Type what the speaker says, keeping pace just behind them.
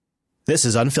This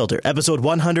is Unfiltered, episode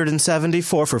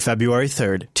 174 for February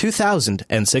 3rd,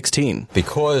 2016.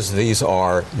 Because these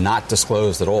are not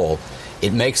disclosed at all,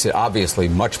 it makes it obviously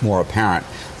much more apparent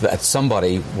that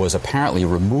somebody was apparently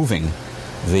removing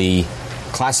the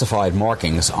classified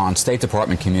markings on State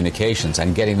Department communications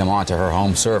and getting them onto her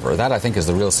home server. That, I think, is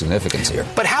the real significance here.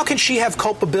 But how can she have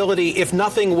culpability if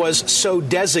nothing was so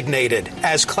designated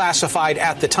as classified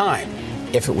at the time?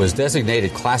 If it was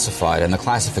designated classified and the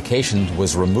classification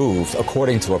was removed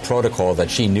according to a protocol that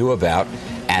she knew about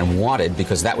and wanted,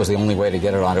 because that was the only way to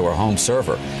get it onto her home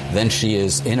server, then she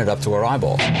is in it up to her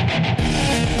eyeball.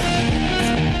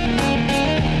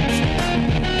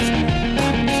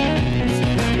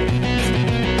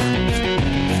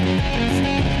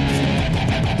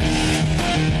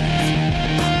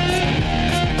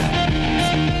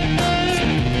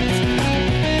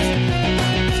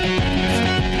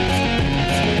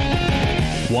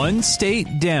 One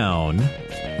state down,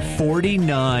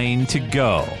 49 to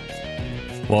go.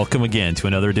 Welcome again to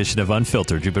another edition of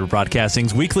Unfiltered, Jupiter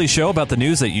Broadcasting's weekly show about the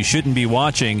news that you shouldn't be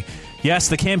watching. Yes,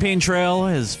 the campaign trail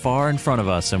is far in front of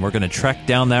us, and we're going to trek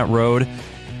down that road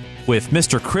with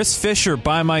Mr. Chris Fisher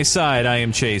by my side. I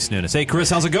am Chase Nunes. Hey, Chris,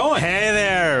 how's it going? Hey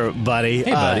there, buddy.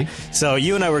 Hey, buddy. So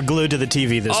you and I were glued to the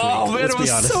TV this week. Oh, man, Let's it be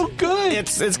was honest. so good.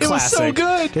 It's classic. It was so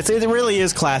good. It really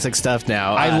is classic stuff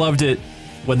now. I loved it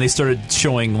when they started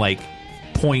showing, like,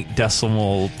 point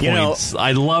decimal points. You know,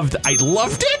 I loved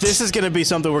it. This is going to be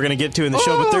something we're going to get to in the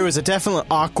show, but there was a definite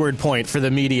awkward point for the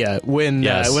media when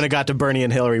it got to Bernie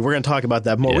and Hillary. We're going to talk about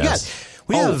that more. Yes.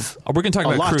 We have we're going to talk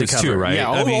about lot Cruz to cover too, right?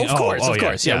 Yeah, of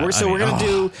course. Yeah, we're going to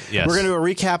do a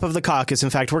recap of the caucus. In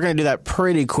fact, we're going to do that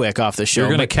pretty quick off the show. You're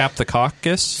going to cap the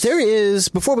caucus?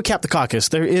 Before we cap the caucus,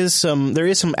 there is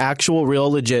some actual, real,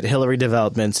 legit Hillary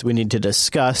developments we need to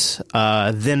discuss.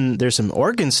 Then there's some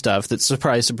Oregon stuff that,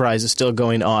 surprise, surprise, is still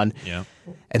going on. Yeah.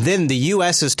 And then the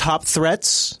U.S.'s top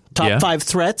 5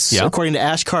 threats, according to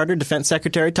Ash Carter, Defense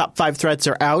Secretary. Top 5 threats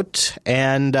are out,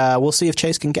 and we'll see if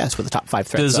Chase can guess what the top 5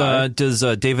 threats are. Does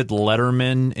David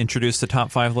Letterman introduce the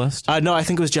top 5 list? No, I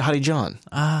think it was Jihadi John.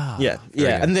 Yeah.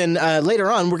 And then later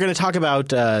on, we're going to talk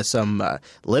about some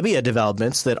Libya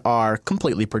developments that are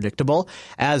completely predictable,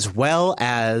 as well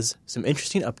as some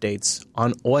interesting updates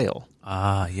on oil.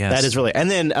 Yes. That is really. And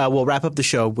then we'll wrap up the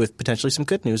show with potentially some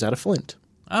good news out of Flint.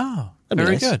 Oh,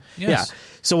 very good. Yes. Yeah.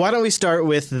 So why don't we start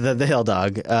with the Hill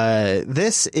Dog?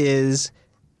 This is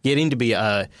getting to be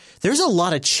there's a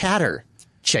lot of chatter,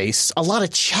 Chase. A lot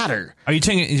of chatter. Are you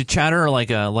taking chatter like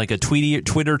a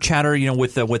Twitter chatter? You know,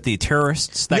 with the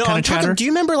terrorists, that kind of chatter. Do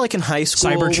you remember like in high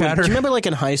school? Cyber chatter. Do you remember like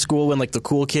in high school when like the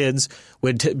cool kids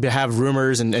would have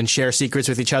rumors and share secrets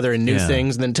with each other and new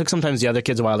things, and then it took sometimes the other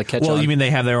kids a while to catch on? Well, you mean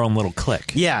they have their own little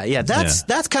clique? Yeah.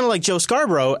 That's kind of like Joe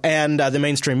Scarborough and the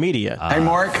mainstream media. Hey,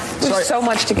 Mark. There's so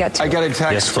much to get to. I got a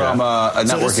text from a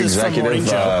network executive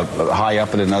high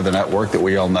up at another network that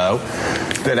we all know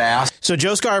that asked. So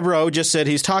Joe Scarborough just said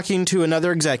he's talking to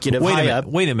another executive high up.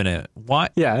 Wait a minute.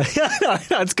 What? Yeah.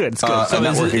 It's good. It's good. A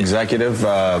network executive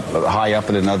high up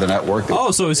at another network.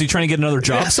 So is he trying to get another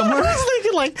job somewhere? I was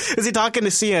thinking, like, is he talking to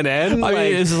CNN? I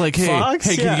mean, is it like, hey,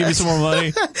 Fox? Can you give me some more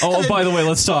money? By the way,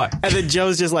 let's talk. And then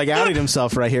Joe's just like outing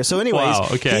himself right here. So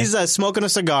anyways, he's smoking a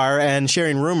cigar and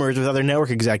sharing rumors with other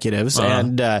network executives,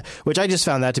 and which I just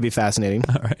found that to be fascinating.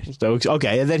 All right. So,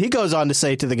 okay. And then he goes on to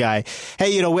say to the guy,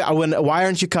 hey, why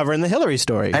aren't you covering the Hillary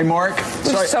story? Hey, Mark.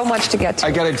 There's so much to get to.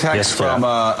 I got a text from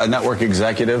a network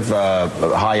executive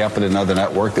high up at another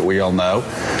network that we all know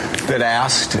that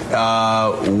asked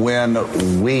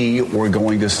when we were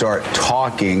going to start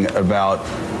talking about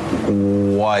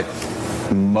what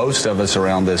most of us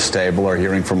around this table are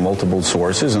hearing from multiple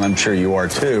sources, and I'm sure you are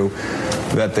too,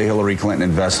 that the Hillary Clinton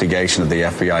investigation of the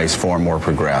FBI is far more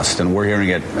progressed. And we're hearing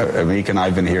it, Amik and I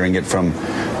have been hearing it from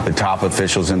the top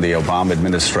officials in the Obama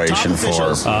administration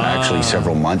for actually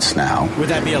several months now. Would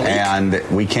that be a leak? And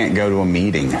we can't go to a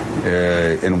meeting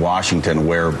in Washington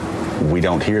where we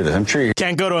don't hear this. I'm sure you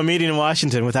can't go to a meeting in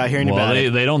Washington without hearing about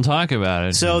it. They don't talk about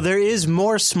it. So there is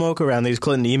more smoke around these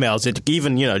Clinton emails. It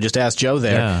even, just ask Joe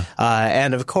there. Yeah.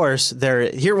 And of course,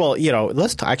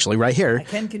 let's actually right here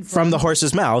from the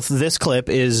horse's mouth. This clip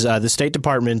is the State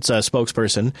Department's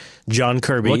spokesperson, John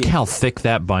Kirby. Look how thick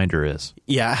that binder is.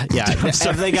 Yeah. He's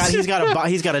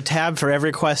got a tab for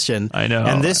every question. I know.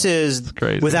 And this is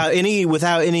crazy. without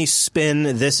any spin.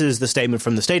 This is the statement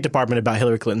from the State Department about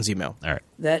Hillary Clinton's email. All right.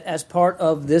 That as part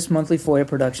of this monthly FOIA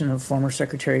production of former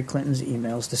Secretary Clinton's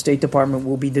emails, the State Department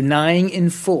will be denying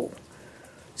in full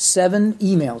 7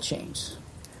 email chains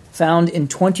found in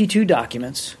 22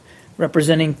 documents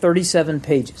representing 37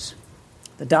 pages.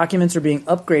 The documents are being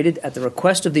upgraded at the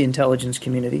request of the intelligence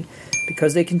community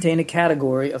because they contain a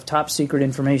category of top secret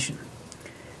information.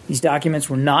 These documents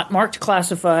were not marked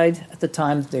classified at the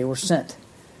time that they were sent.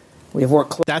 We have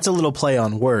worked. That's a little play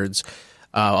on words.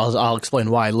 I'll explain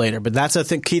why later, but that's a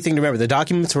key thing to remember. The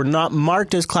documents were not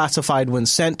marked as classified when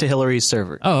sent to Hillary's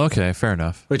server. Oh, okay, fair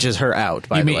enough. Which is her out,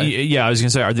 by the way. Yeah, I was going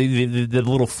to say, are the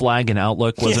little flag in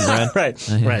Outlook wasn't red?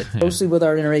 Right. Closely with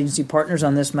our interagency partners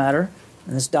on this matter,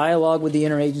 and this dialogue with the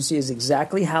interagency is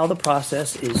exactly how the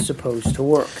process is supposed to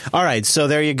work. All right, so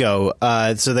there you go.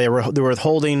 So they were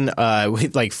withholding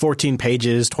like 14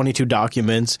 pages, 22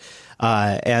 documents,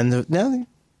 and now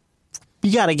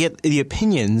you got to get the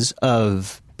opinions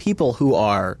of people who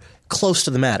are close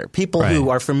to the matter, people who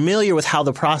are familiar with how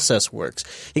the process works.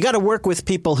 You got to work with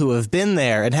people who have been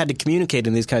there and had to communicate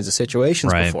in these kinds of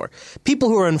situations before. People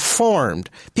who are informed,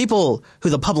 people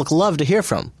who the public love to hear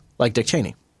from, like Dick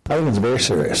Cheney. I think it's very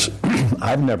serious.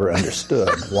 I've never understood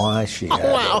why she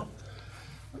had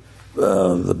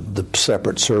the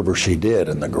separate server she did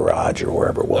in the garage or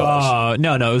wherever it was.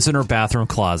 No, it was in her bathroom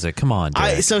closet. Come on,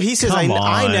 Dick. So he says,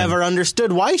 I never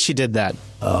understood why she did that.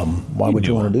 Why would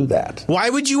you want to do that? Why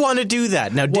would you want to do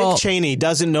that? Now, Dick Cheney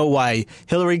doesn't know why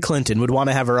Hillary Clinton would want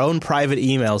to have her own private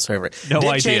email server.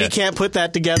 Dick Cheney can't put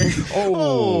that together.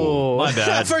 My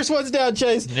bad. First one's down,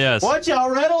 Chase. Yes. Watch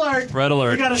out. Red alert. Red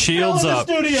alert. We got a Shields spill up.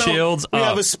 in the studio. Shields we up.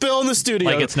 have a spill in the studio.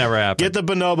 Like it's never happened. Get the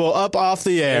bonobo up off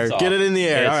the air. Get it in the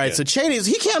air. All right. Good. So Cheney's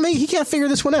he can't figure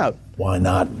this one out. Why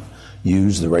not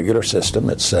use the regular system?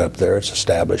 It's set up there. It's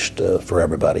established for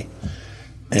everybody.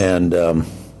 And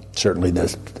certainly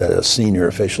the senior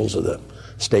officials of the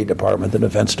State Department, the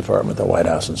Defense Department, the White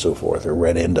House, and so forth are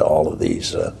read into all of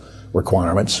these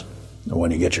requirements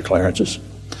when you get your clearances.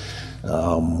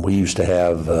 We used to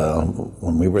have,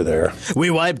 when we were there... We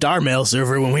wiped our mail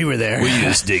server when we were there. We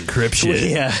used encryption.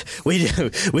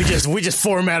 We just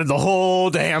formatted the whole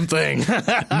damn thing.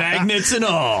 Magnets and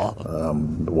all.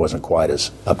 It wasn't quite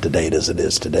as up-to-date as it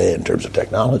is today in terms of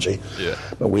technology. Yeah.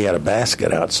 But we had a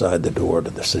basket outside the door to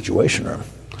the Situation Room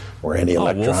where any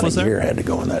electronic gear had to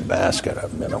go in that basket.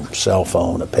 A cell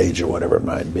phone, a pager, whatever it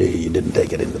might be. You didn't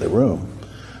take it into the room.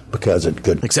 Because it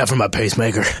could... Except for my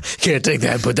pacemaker. Can't take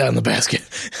that and put that in the basket.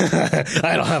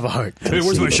 I don't have a heart. Hey,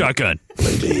 where's my shotgun?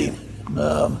 Maybe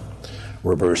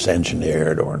reverse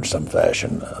engineered or in some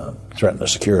fashion threaten the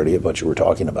security of what you were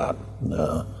talking about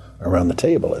around the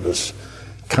table. It was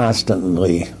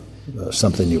constantly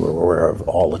something you were aware of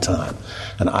all the time.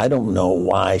 And I don't know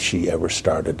why she ever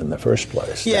started in the first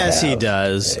place. Yes, he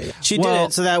does. She did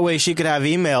it so that way she could have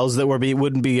emails that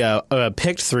wouldn't be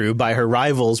picked through by her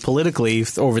rivals politically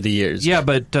over the years. Yeah,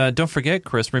 but don't forget,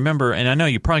 Chris, remember, and I know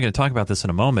you're probably going to talk about this in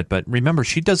a moment, but remember,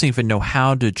 she doesn't even know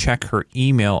how to check her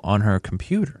email on her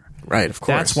computer. Right, of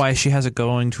course. That's why she has it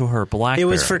going to her BlackBerry. It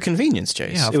was for convenience,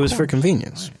 Chase. Yeah, it was for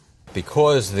convenience. Right.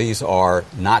 Because these are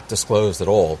not disclosed at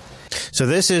all. So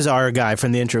this is our guy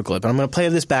from the intro clip. I'm going to play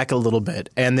this back a little bit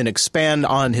and then expand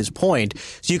on his point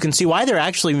so you can see why there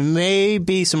actually may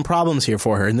be some problems here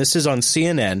for her. And this is on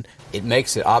CNN. It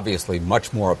makes it obviously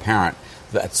much more apparent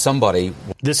that somebody...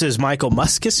 This is Michael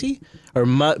Mukasey or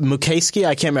Mukasey.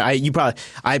 I can't remember.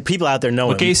 People out there know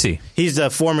Mukasey. him. He's a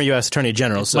former U.S. Attorney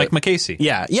General. So, Mike Mukasey.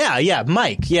 Yeah,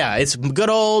 Mike. Yeah, it's good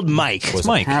old Mike. Was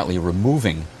Mike. Apparently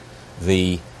removing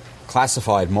the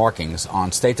classified markings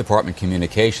on State Department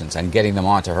communications and getting them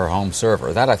onto her home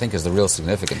server. That, I think, is the real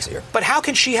significance here. But how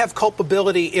can she have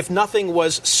culpability if nothing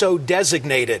was so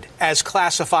designated as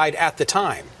classified at the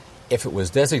time? If it was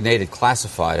designated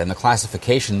classified and the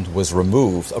classification was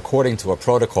removed according to a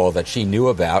protocol that she knew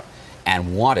about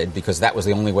and wanted, because that was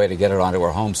the only way to get it onto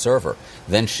her home server,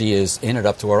 then she is in it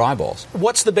up to her eyeballs.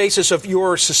 What's the basis of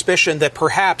your suspicion that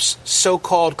perhaps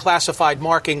so-called classified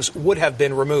markings would have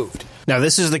been removed? Now,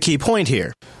 this is the key point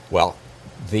here. Well,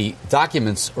 the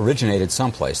documents originated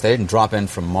someplace. They didn't drop in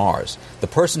from Mars. The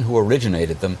person who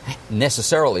originated them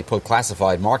necessarily put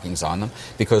classified markings on them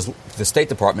because the State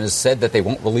Department has said that they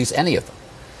won't release any of them.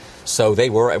 So they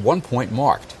were at one point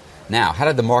marked. Now, how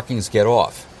did the markings get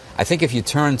off? I think if you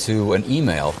turn to an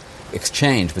email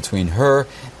exchange between her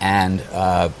and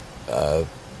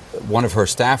one of her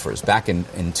staffers back in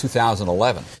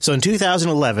 2011. So in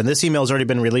 2011, this email has already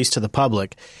been released to the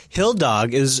public. Hill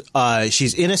Dog is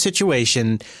she's in a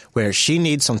situation where she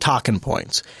needs some talking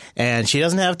points, and she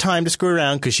doesn't have time to screw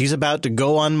around because she's about to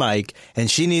go on mic, and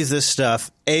she needs this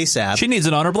stuff ASAP. She needs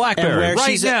it on her BlackBerry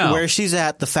now. Where she's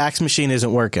at, the fax machine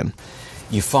isn't working.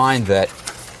 You find that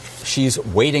she's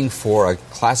waiting for a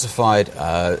classified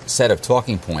set of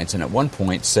talking points, and at one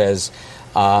point says,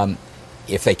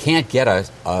 if they can't get a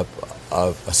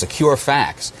secure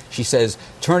fax, she says,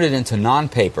 turn it into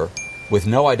non-paper with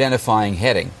no identifying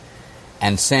heading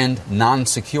and send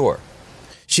non-secure.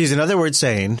 She's in other words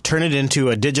saying, turn it into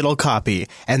a digital copy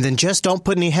and then just don't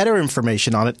put any header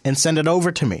information on it and send it over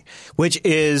to me, which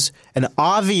is an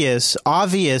obvious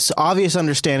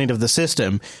understanding of the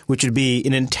system, which would be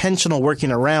an intentional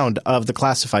working around of the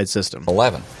classified system.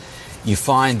 11. You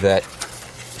find that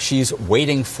she's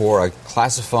waiting for a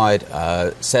classified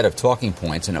set of talking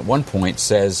points, and at one point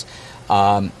says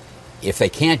if they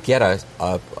can't get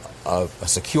a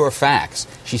secure fax,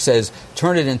 she says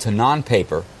turn it into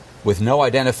non-paper with no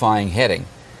identifying heading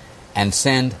and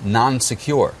send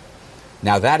non-secure.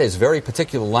 Now that is very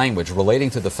particular language relating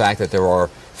to the fact that there are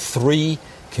 3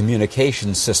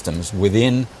 communication systems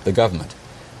within the government: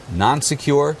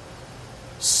 non-secure,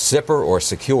 SIPR or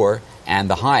secure, and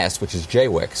the highest, which is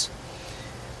JWICS.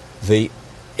 The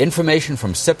information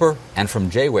from SIPR and from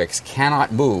JWICS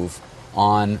cannot move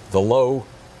on the low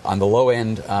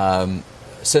end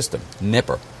system,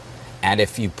 NIPR. And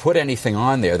if you put anything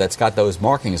on there that's got those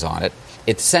markings on it,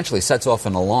 it essentially sets off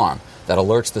an alarm that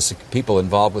alerts the people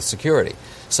involved with security.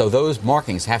 So those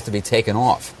markings have to be taken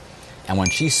off. And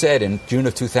when she said in June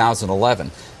of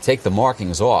 2011, take the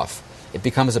markings off, it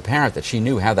becomes apparent that she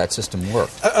knew how that system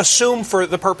worked. Assume for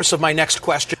the purpose of my next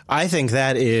question. I think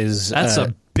that's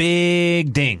a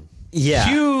big ding. Yeah.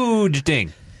 Huge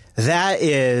ding. That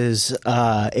is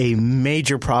a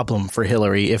major problem for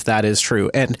Hillary if that is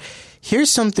true. And here's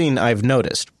something I've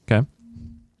noticed. Okay.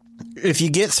 If you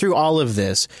get through all of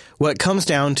this, what it comes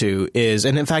down to is,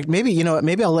 and in fact, maybe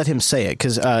I'll let him say it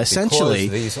because essentially,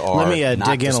 let me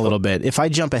dig in a little bit. If I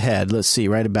jump ahead, let's see,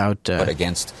 right about but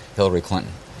against Hillary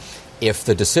Clinton. If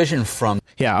the decision from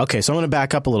so I'm going to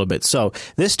back up a little bit. So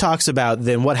this talks about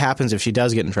then what happens if she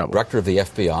does get in trouble. Director of the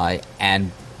FBI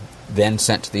and then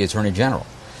sent to the Attorney General.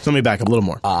 So let me back up a little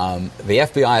more. The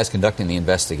FBI is conducting the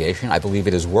investigation. I believe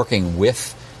it is working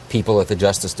with people at the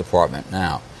Justice Department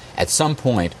now. At some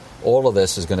point, all of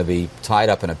this is going to be tied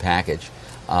up in a package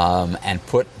and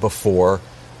put before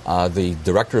the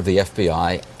Director of the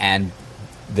FBI and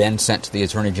then sent to the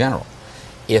Attorney General.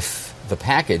 If the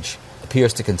package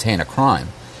appears to contain a crime,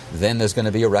 then there's going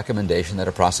to be a recommendation that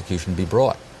a prosecution be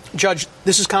brought. Judge,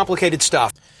 this is complicated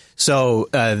stuff. So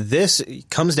this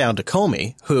comes down to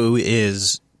Comey, who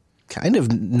is kind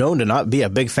of known to not be a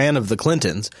big fan of the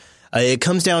Clintons. It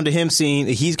comes down to him seeing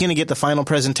he's going to get the final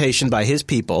presentation by his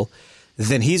people.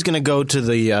 Then he's going to go to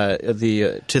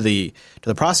the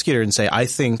prosecutor and say, I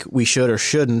think we should or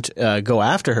shouldn't go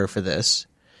after her for this.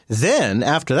 Then,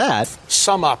 after that...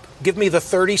 Sum up. Give me the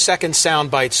 30-second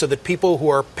sound bite so that people who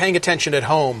are paying attention at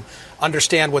home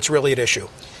understand what's really at issue.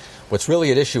 What's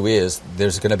really at issue is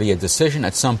there's going to be a decision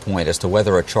at some point as to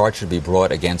whether a charge should be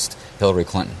brought against Hillary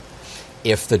Clinton.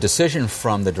 If the decision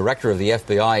from the director of the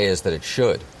FBI is that it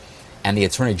should, and the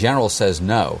Attorney General says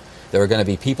no, there are going to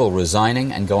be people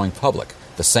resigning and going public,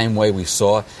 the same way we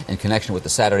saw in connection with the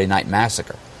Saturday Night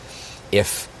Massacre.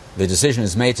 If the decision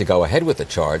is made to go ahead with the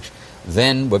charge,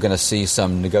 then we're going to see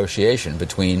some negotiation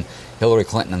between Hillary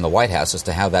Clinton and the White House as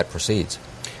to how that proceeds.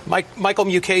 Michael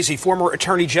Mukasey, former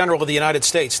Attorney General of the United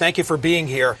States, thank you for being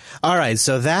here. All right,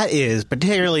 so that is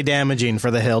particularly damaging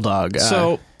for the Hill Dog.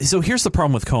 So here's the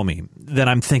problem with Comey that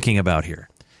I'm thinking about here.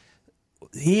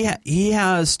 He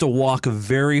has to walk a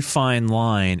very fine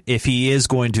line if he is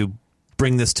going to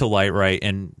bring this to light, right,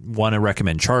 and want to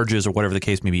recommend charges or whatever the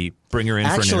case may be, bring her in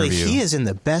for an interview. Actually, he is in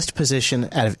the best position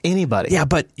out of anybody. Yeah,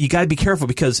 but you got to be careful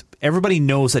because everybody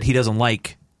knows that he doesn't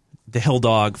like the Hill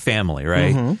Dog family,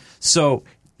 right? Mm-hmm. So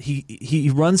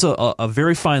he runs a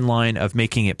very fine line of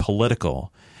making it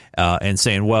political and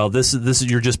saying, well, this is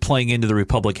you're just playing into the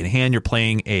Republican hand. You're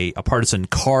playing a partisan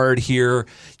card here.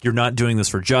 You're not doing this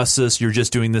for justice. You're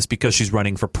just doing this because she's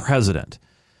running for president.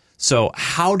 So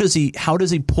how does he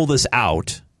pull this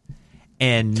out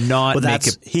and not make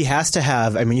it? He has to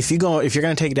have. I mean, if you're going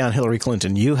to take down Hillary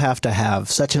Clinton, you have to have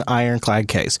such an ironclad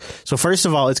case. So first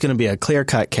of all, it's going to be a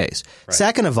clear-cut case. Right.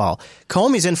 Second of all,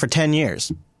 Comey's in for 10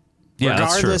 years. Yeah,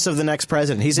 regardless of the next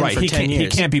president, he's in for 10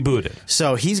 years. He can't be booted.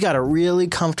 So he's got a really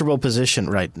comfortable position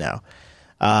right now.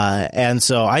 And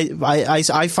so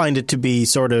I find it to be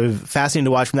sort of fascinating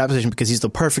to watch from that position because he's the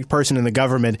perfect person in the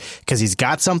government because he's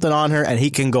got something on her and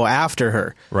he can go after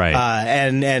her. Right.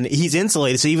 And he's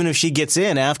insulated. So even if she gets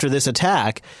in after this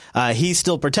attack, he's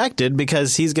still protected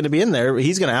because he's going to be in there.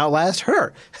 He's going to outlast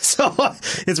her. So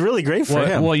it's really great for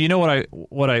him. Well, you know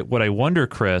what I wonder,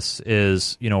 Chris,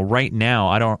 is, right now,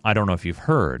 I don't know if you've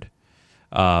heard,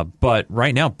 But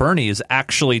right now, Bernie is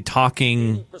actually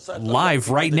talking live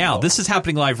right now. This is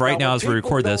happening live right now as we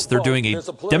record this. They're doing a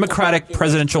Democratic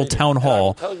presidential town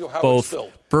hall, both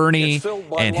Bernie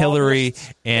and Hillary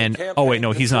and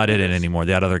he's not in it anymore.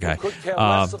 That other guy.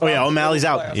 O'Malley's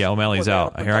out. Yeah, O'Malley's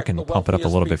out. Here, I can pump it up a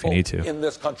little bit if you need to. In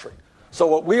this country. So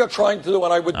what we are trying to do,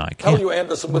 and I would tell you,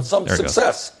 Anderson, with some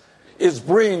success, is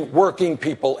bring working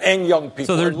people and young people.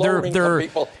 So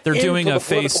they're doing a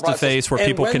face-to-face where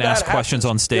people can ask questions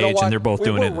on stage, and they're both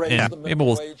doing it. And maybe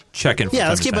we'll check in. Yeah,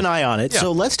 let's keep an eye on it. Yeah.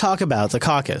 So let's talk about the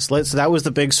caucus. That was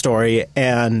the big story,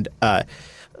 and I'm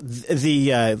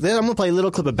going to play a little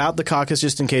clip about the caucus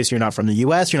just in case you're not from the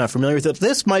U.S., you're not familiar with it.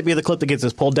 This might be the clip that gets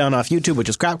us pulled down off YouTube, which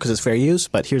is crap because it's fair use,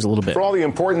 but here's a little bit. For all the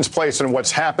importance placed on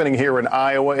what's happening here in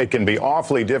Iowa, it can be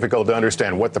awfully difficult to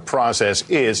understand what the process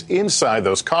is inside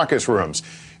those caucus rooms.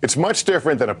 It's much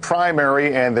different than a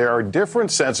primary, and there are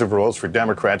different sets of rules for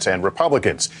Democrats and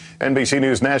Republicans. NBC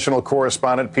News national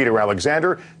correspondent Peter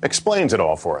Alexander explains it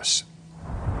all for us.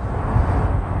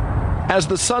 As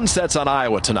the sun sets on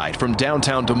Iowa tonight, from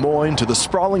downtown Des Moines to the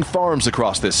sprawling farms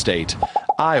across this state,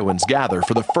 Iowans gather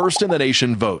for the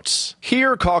first-in-the-nation votes.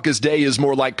 Here, caucus day is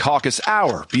more like caucus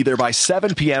hour. Be there by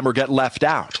 7 p.m. or get left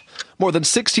out. More than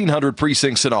 1,600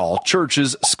 precincts in all,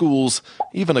 churches, schools,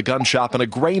 even a gun shop and a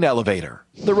grain elevator.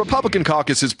 The Republican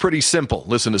caucus is pretty simple.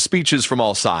 Listen to speeches from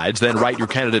all sides, then write your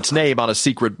candidate's name on a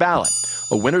secret ballot.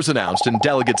 A winner's announced and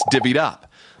delegates divvied up.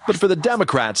 But for the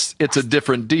Democrats, it's a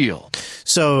different deal.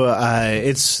 So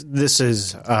this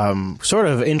is sort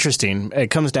of interesting.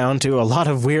 It comes down to a lot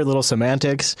of weird little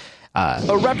semantics.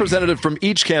 A representative from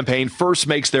each campaign first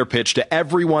makes their pitch to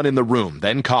everyone in the room.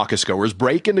 Then caucus goers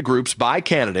break into groups by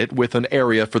candidate with an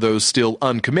area for those still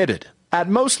uncommitted. At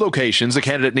most locations, a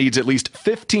candidate needs at least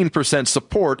 15%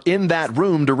 support in that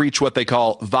room to reach what they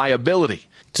call viability.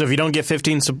 So if you don't get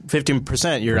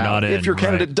 15%, you're out. If your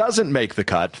candidate doesn't make the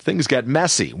cut, things get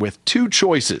messy with two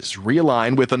choices: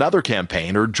 realign with another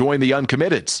campaign or join the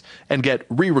uncommitteds and get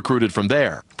re-recruited from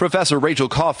there. Professor Rachel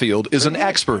Caulfield is an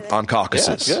expert on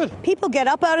caucuses. Yeah, good. People get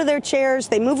up out of their chairs,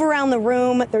 they move around the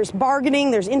room, there's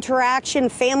bargaining, there's interaction,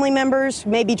 family members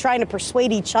maybe trying to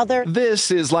persuade each other. This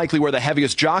is likely where the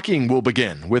heaviest jockeying will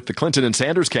begin, with the Clinton and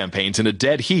Sanders campaigns in a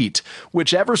dead heat.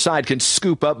 Whichever side can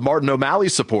scoop up Martin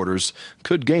O'Malley's supporters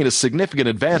could gain a significant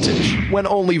advantage. When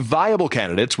only viable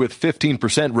candidates with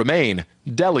 15% remain,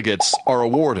 delegates are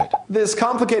awarded. This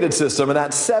complicated system and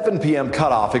that 7 p.m.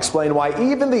 cutoff explain why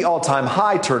even the all-time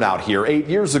high turnout here 8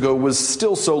 years ago was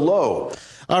still so low.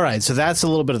 All right, so that's a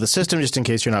little bit of the system, just in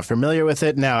case you're not familiar with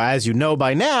it. Now, as you know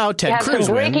by now, Ted Cruz has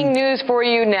some breaking news for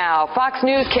you now. Fox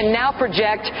News can now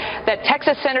project that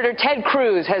Texas Senator Ted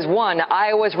Cruz has won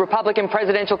Iowa's Republican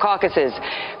presidential caucuses,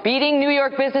 beating New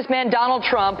York businessman Donald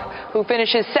Trump, who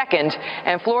finishes second,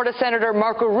 and Florida Senator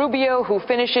Marco Rubio, who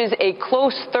finishes a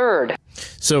close third.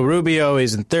 So Rubio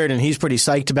is in third, and he's pretty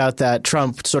psyched about that.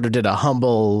 Trump sort of did a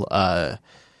humble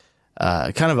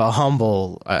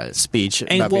speech.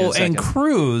 And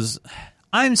Cruz,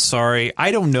 I'm sorry,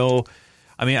 I don't know.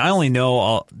 I mean, I only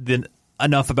know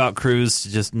enough about Cruz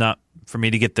to just not for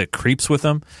me to get the creeps with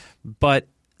him. But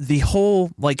the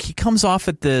whole, he comes off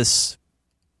at this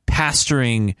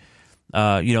pastoring,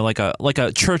 like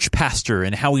a church pastor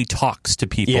and how he talks to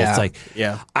people. Yeah, it's like,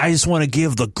 I just want to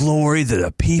give the glory to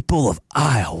the people of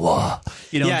Iowa.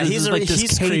 He's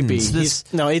creepy.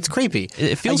 It's creepy.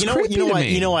 It feels creepy to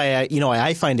me. You know why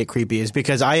I find it creepy is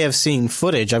because I have seen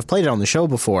footage. I've played it on the show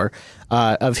before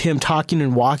of him talking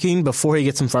and walking before he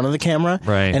gets in front of the camera.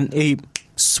 Right. And he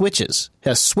switches.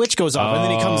 A switch goes off, and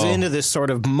then he comes into this sort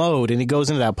of mode, and he goes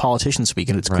into that politician speak,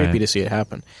 and it's creepy to see it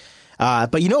happen.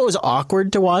 But you know what was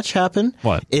awkward to watch happen?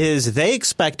 What? Is they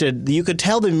expected, you could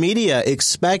tell the media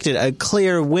expected a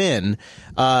clear win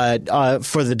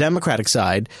for the Democratic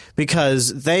side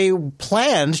because they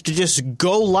planned to just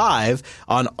go live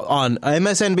on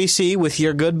MSNBC with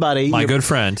your good buddy. My good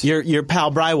friend. Your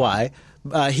pal Breiwei.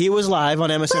 He was live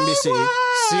on MSNBC.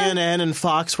 CNN and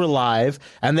Fox were live,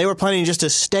 and they were planning just to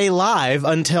stay live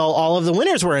until all of the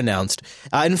winners were announced.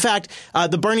 In fact,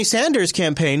 the Bernie Sanders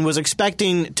campaign was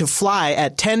expecting to fly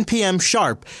at 10 p.m.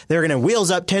 sharp. They were going to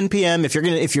wheels up 10 p.m.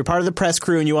 If you're part of the press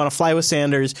crew and you want to fly with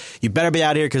Sanders, you better be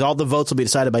out here because all the votes will be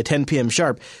decided by 10 p.m.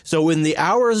 sharp. So when the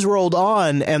hours rolled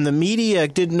on and the media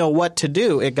didn't know what to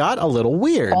do, it got a little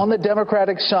weird. On the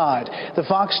Democratic side, the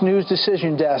Fox News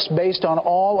decision desk, based on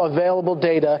all available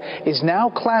data, is now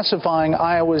classifying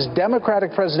Iowa's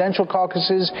Democratic presidential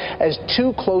caucuses as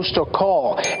too close to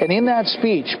call. And in that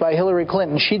speech by Hillary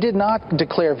Clinton, she did not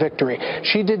declare victory.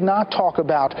 She did not talk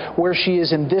about where she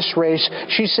is in this race.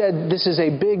 She said this is a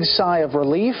big sigh of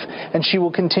relief, and she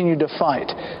will continue to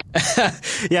fight.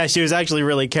 Yeah, she was actually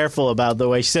really careful about the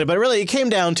way she said it, but really it came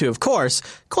down to, of course,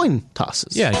 coin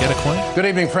tosses. Yeah, get a coin. Good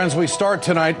evening, friends. We start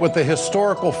tonight with the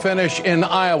historical finish in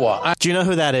Iowa. Do you know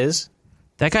who that is?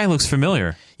 That guy looks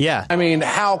familiar. Yeah. I mean,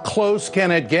 how close can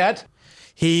it get?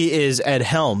 He is Ed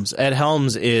Helms. Ed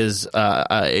Helms is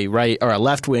a right or a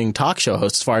left-wing talk show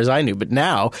host, as far as I knew. But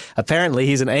now, apparently,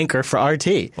 he's an anchor for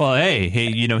RT. Well, hey, he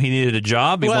needed a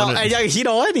job. You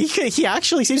know what? He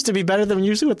actually seems to be better than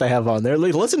usually what they have on there.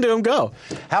 Listen to him go.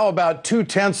 How about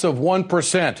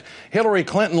 0.2%? Hillary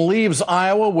Clinton leaves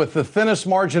Iowa with the thinnest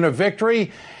margin of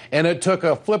victory, and it took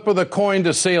a flip of the coin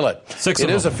to seal it. It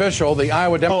is official. The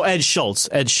Iowa Ed Schultz.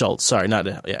 Ed Schultz. Sorry, not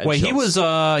Ed Wait, Schultz. he was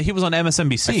on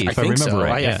MSNBC, if I remember so.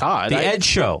 right. I thought. The Ed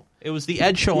Show. It was the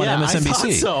Ed Show on MSNBC. I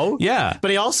thought so. Yeah.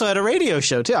 But he also had a radio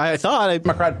show, too. I thought.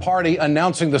 Democrat Party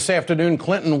announcing this afternoon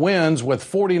Clinton wins with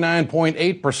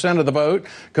 49.8% of the vote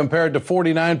compared to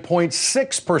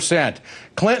 49.6%.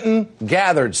 Clinton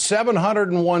gathered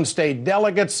 701 state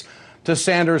delegates to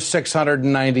Sanders'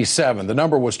 697. The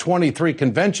number was 23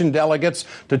 convention delegates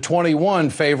to 21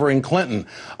 favoring Clinton.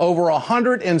 Over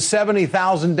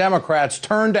 170,000 Democrats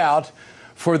turned out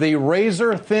for the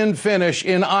razor-thin finish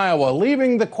in Iowa,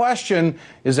 leaving the question,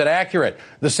 is it accurate?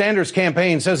 The Sanders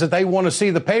campaign says that they want to see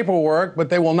the paperwork,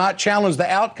 but they will not challenge the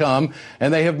outcome,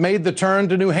 and they have made the turn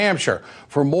to New Hampshire.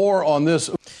 For more on this...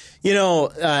 You know,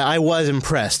 I was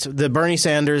impressed. The Bernie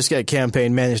Sanders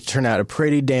campaign managed to turn out a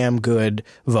pretty damn good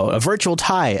vote. A virtual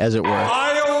tie, as it were.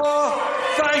 Iowa,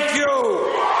 thank you.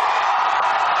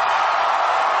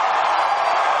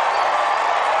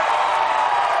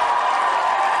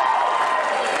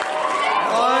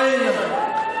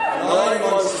 Nine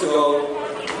months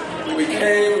ago, we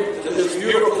came to this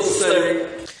beautiful state.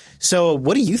 So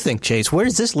what do you think, Chase? Where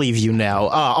does this leave you now?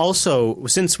 Also,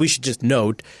 since we should just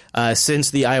note,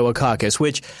 since the Iowa caucus,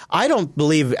 which I don't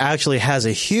believe actually has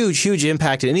a huge Mm-hmm.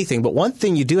 impact on anything, but one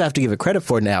thing you do have to give it credit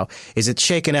for now is it's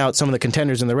shaken out some of the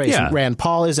contenders in the race. Yeah. Rand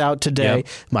Paul is out today. Yep.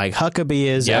 Mike Huckabee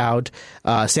is out.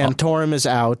 Santorum is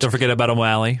out. Don't forget about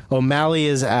O'Malley. O'Malley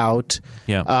is out.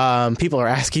 Yeah. People are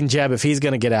asking Jeb if he's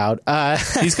going to get out.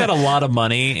 He's got a lot of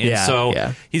money, and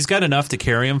so he's got enough to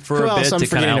carry him for a bit to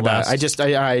kind of outlast.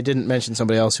 I didn't mention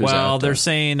somebody else who's out. Well, they're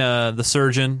saying the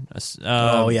surgeon. We'll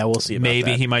see about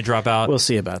maybe that. He might drop out. We'll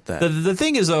see about that. The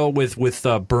thing is, though, with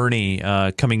Bernie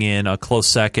coming in a close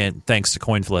second thanks to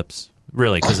coin flips.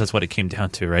 Really, because that's what it came down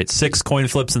to, right? 6 coin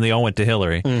flips and they all went to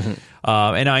Hillary. Mm-hmm.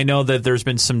 And I know that there's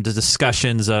been some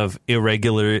discussions of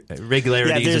irregularities in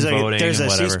voting. There's and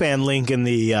a whatever. C-SPAN link in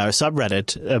the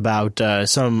subreddit about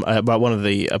one of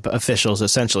the officials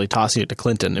essentially tossing it to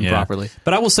Clinton improperly. Yeah.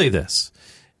 But I will say this.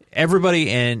 Everybody,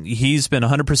 and he's been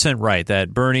 100% right, that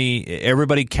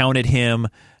everybody counted him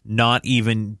not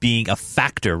even being a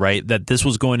factor, right? That this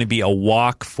was going to be a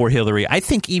walk for Hillary. I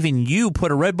think even you put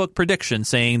a Red Book prediction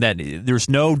saying that there's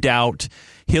no doubt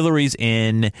Hillary's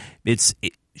in.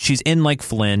 She's in like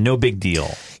Flynn, no big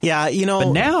deal. Yeah,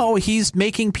 But now he's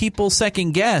making people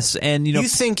second guess, and you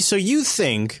think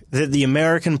that the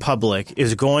American public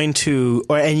is going to,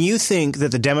 and you think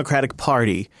that the Democratic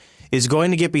Party is going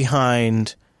to get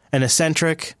behind an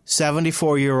eccentric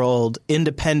 74-year-old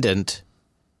independent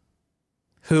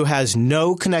who has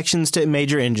no connections to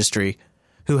major industry,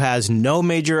 who has no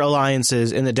major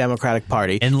alliances in the Democratic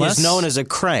Party, is known as a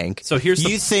crank. So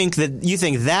you think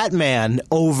that man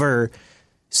over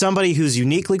somebody who's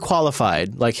uniquely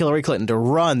qualified, like Hillary Clinton, to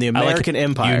run the American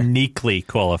empire. Uniquely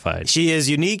qualified. She is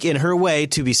unique in her way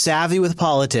to be savvy with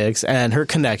politics and her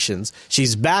connections.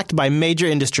 She's backed by major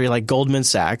industry like Goldman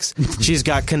Sachs. She's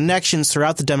got connections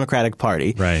throughout the Democratic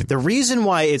Party. Right. The reason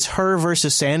why it's her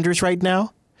versus Sanders right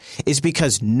now is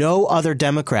because no other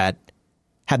Democrat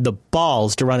had the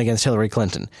balls to run against Hillary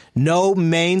Clinton. No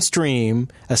mainstream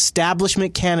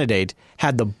establishment candidate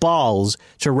had the balls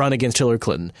to run against Hillary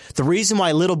Clinton. The reason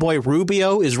why little boy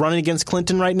Rubio is running against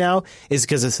Clinton right now is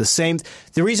because it's the same.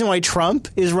 The reason why Trump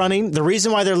is running, the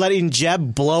reason why they're letting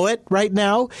Jeb blow it right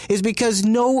now is because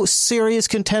no serious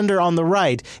contender on the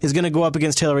right is going to go up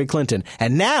against Hillary Clinton.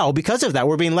 And now, because of that,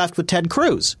 we're being left with Ted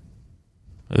Cruz.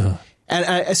 Ugh.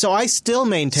 And so I still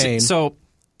maintain. So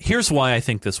here's why I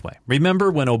think this way. Remember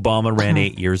when Obama ran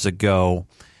 8 years ago?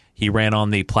 He ran on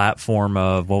the platform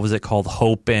of, what was it called?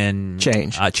 Hope and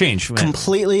Change. Change.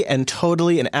 Completely and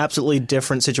totally and absolutely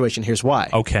different situation. Here's why.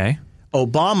 Okay.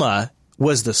 Obama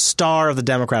was the star of the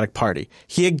Democratic Party.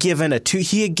 He had given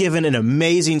an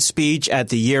amazing speech at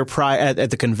the year prior at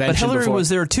the convention. But Hillary before. was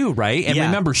there too, right? And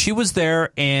remember, she was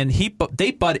there, and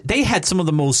they had some of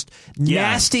the most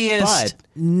nastiest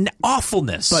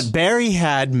awfulness. But Barry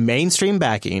had mainstream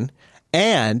backing,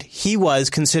 and he was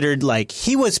considered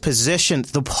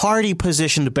the party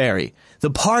positioned Barry. The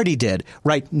party did,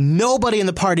 right? Nobody in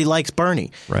the party likes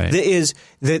Bernie. Right.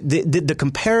 The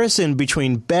comparison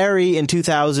between Barry in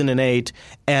 2008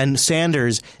 and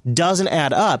Sanders doesn't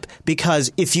add up,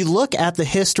 because if you look at the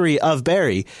history of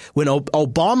Barry, when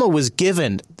Obama was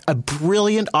given a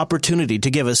brilliant opportunity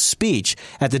to give a speech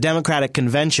at the Democratic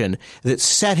convention that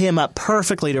set him up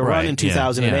perfectly to run in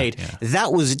 2008,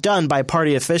 that was done by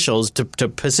party officials to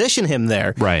position him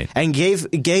there, and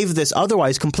gave this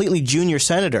otherwise completely junior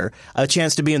senator a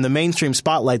chance to be in the mainstream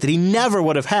spotlight that he never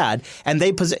would have had. And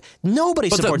nobody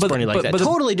supports Bernie like that.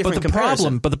 Totally different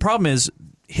comparison. But the problem is,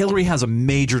 Hillary has a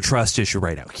major trust issue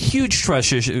right now. Huge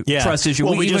trust issue.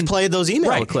 Well, we just played those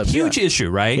email clips. Huge issue,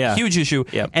 right? Yeah. Huge issue.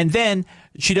 Yep. And then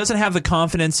she doesn't have the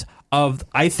confidence of,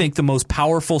 I think, the most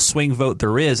powerful swing vote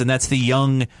there is, and that's the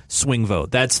young swing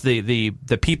vote. That's the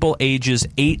people ages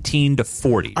 18 to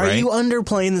 40. Are you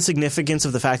underplaying the significance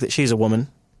of the fact that she's a woman?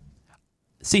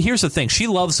 See, here's the thing. She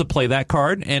loves to play that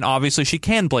card, and obviously she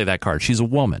can play that card. She's a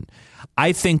woman.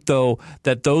 I think, though,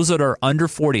 that those that are under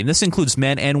 40, and this includes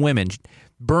men and women,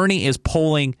 Bernie is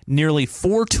polling nearly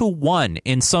 4-1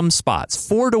 in some spots.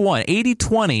 4-1,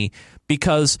 80-20,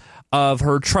 because of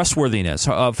her trustworthiness,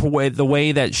 of the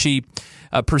way that she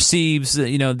perceives,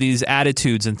 these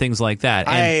attitudes and things like that.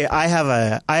 And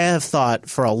I have thought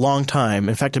for a long time.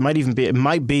 In fact, it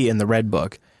might be in the Red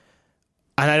Book.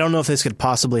 And I don't know if this could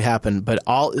possibly happen, but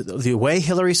the way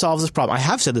Hillary solves this problem, I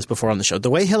have said this before on the show, the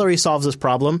way Hillary solves this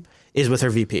problem is with her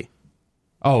VP.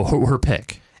 Oh, her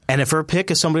pick. And if her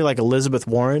pick is somebody like Elizabeth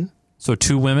Warren. So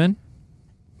 2 women?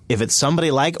 If it's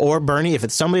somebody like, or Bernie, if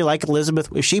it's somebody like Elizabeth,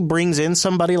 if she brings in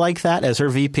somebody like that as her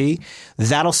VP,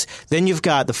 then you've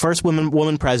got the first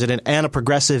woman president and a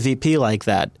progressive VP like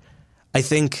that. I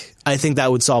think that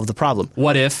would solve the problem.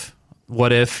 What if,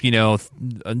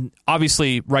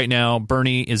 obviously right now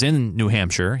Bernie is in New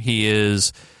Hampshire. He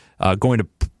is going to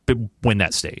win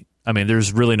that state. I mean,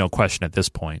 there's really no question at this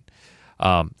point.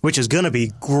 Which is going to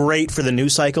be great for the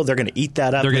news cycle. They're going to eat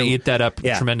that up. They're going to eat that up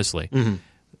tremendously. Mm-hmm.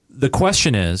 The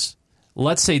question is,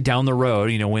 let's say down the road,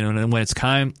 when it's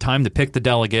time to pick the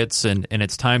delegates and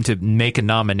it's time to make a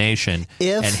nomination,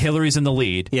 and Hillary's in the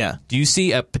lead, do you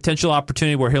see a potential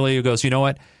opportunity where Hillary goes, you know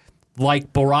what,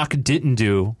 like Barack didn't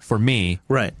do for me,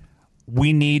 right?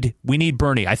 We need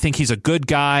Bernie. I think he's a good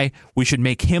guy. We should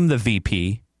make him the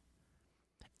VP.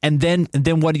 And then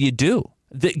what do?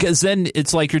 Because then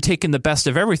it's like you're taking the best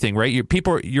of everything, right?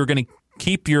 You're going to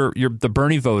keep the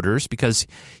Bernie voters because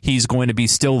he's going to be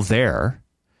still there,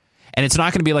 and it's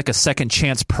not going to be like a second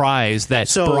chance prize that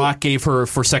Barack gave her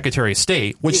for Secretary of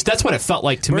State, which that's what it felt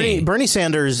like to me. Bernie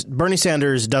Sanders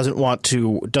doesn't want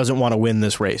to win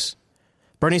this race.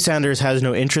 Bernie Sanders has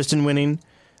no interest in winning.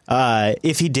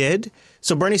 If he did,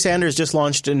 so Bernie Sanders just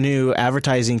launched a new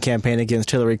advertising campaign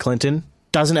against Hillary Clinton.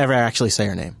 Doesn't ever actually say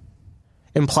her name.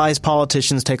 Implies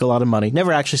politicians take a lot of money.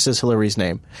 Never actually says Hillary's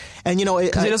name. And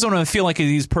because he doesn't want to feel like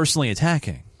he's personally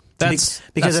attacking. Because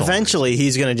eventually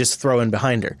he's going to just throw in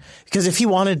behind her. Because if he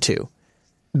wanted to,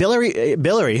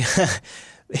 Hillary,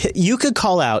 you could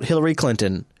call out Hillary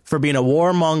Clinton for being a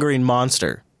warmongering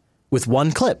monster with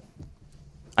one clip.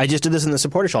 I just did this in the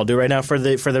supporter show. I'll do it right now for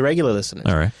the regular listeners.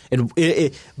 All right. And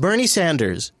Bernie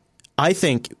Sanders, I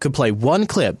think, could play one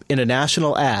clip in a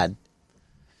national ad,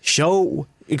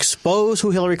 expose who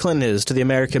Hillary Clinton is to the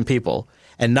American people,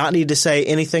 and not need to say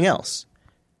anything else.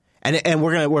 And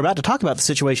we're about to talk about the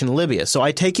situation in Libya. So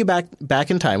I take you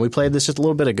back in time. We played this just a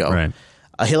little bit ago. Right.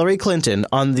 Hillary Clinton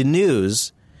on the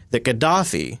news that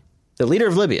Gaddafi, the leader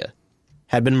of Libya,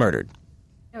 had been murdered.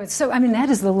 That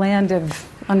is the land of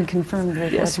unconfirmed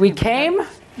reports. Yes, we came,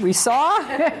 we saw,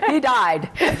 he died.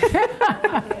 Did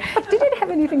it have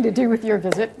anything to do with your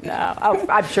visit? No,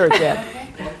 I'm sure it did.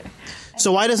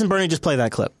 So why doesn't Bernie just play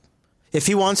that clip? If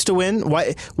he wants to win,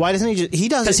 why doesn't he just... He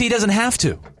doesn't. Because he doesn't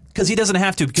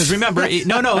have to. Because remember,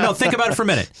 no, think about it for a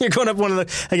minute. You're going up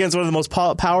against one of the most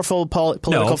powerful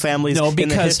political families in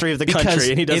the history of the country,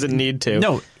 and he doesn't need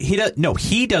to.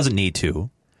 He doesn't need to,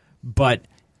 but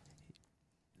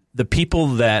the people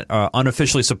that are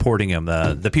unofficially supporting him,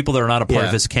 the people that are not a part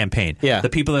of his campaign, the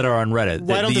people that are on Reddit,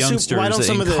 the youngsters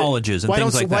in colleges and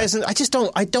things like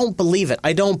that. I don't believe it.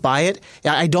 I don't buy it.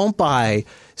 I don't buy.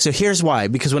 So here's why.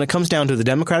 Because when it comes down to the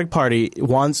Democratic Party, they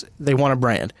want a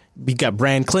brand. You got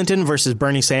Brian Clinton versus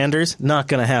Bernie Sanders. Not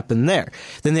going to happen there.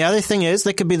 Then the other thing is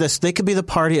they could be the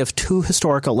party of two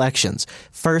historic elections.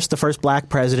 First, the first black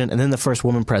president, and then the first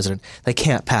woman president. They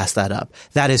can't pass that up.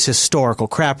 That is historical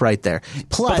crap right there.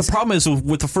 Plus, but the problem is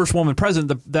with the first woman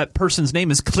president, that person's name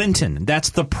is Clinton.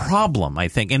 That's the problem, I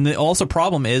think. And the also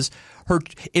problem is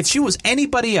if she was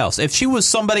anybody else, if she was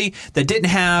somebody that didn't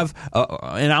have,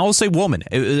 and I will say woman,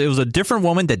 it was a different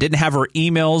woman that didn't have her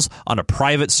emails on a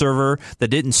private server, that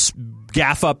didn't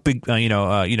gaff up,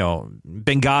 Benghazi,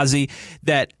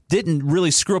 that didn't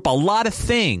really screw up a lot of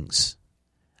things,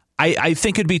 I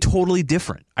think it'd be totally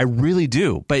different. I really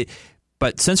do.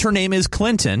 But since her name is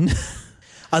Clinton,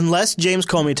 unless James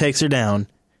Comey takes her down,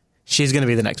 she's going to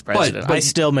be the next president. I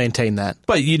still maintain that.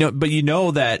 But you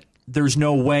know that there's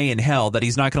no way in hell that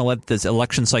he's not going to let this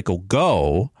election cycle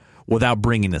go without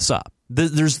bringing this up.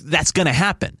 That's going to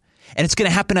happen. And it's going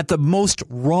to happen at the most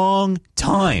wrong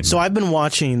time. So I've been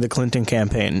watching the Clinton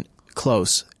campaign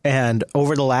close, and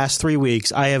over the last 3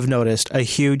 weeks, I have noticed a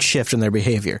huge shift in their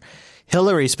behavior.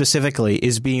 Hillary specifically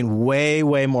is being way,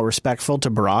 way more respectful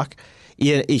to Barack.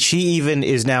 She even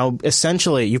is now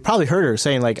essentially, you've probably heard her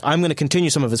saying, like, I'm going to continue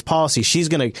some of his policies. She's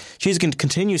going to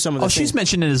continue some of the things. She's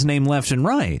mentioning his name left and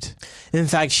right. In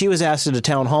fact, she was asked at a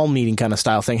town hall meeting kind of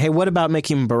style thing, hey, what about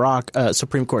making Barack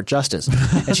Supreme Court justice?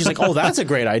 And she's like, oh, that's a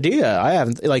great idea. I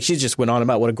haven't, like, she just went on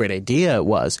about what a great idea it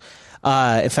was.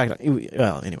 In fact,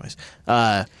 well, anyways.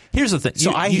 Here's the thing.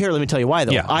 Let me tell you why,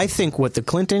 though. Yeah. I think what the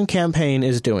Clinton campaign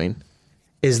is doing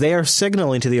is they are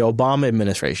signaling to the Obama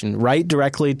administration, right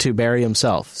directly to Barry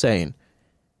himself, saying,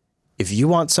 if you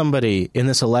want somebody in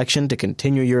this election to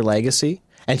continue your legacy,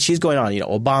 and she's going on,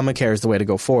 Obamacare is the way to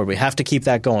go forward. We have to keep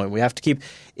that going.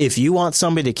 If you want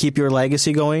somebody to keep your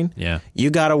legacy going,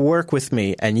 you got to work with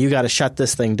me and you got to shut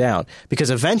this thing down, because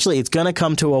eventually it's going to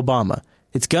come to Obama.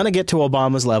 It's going to get to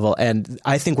Obama's level, and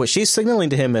I think what she's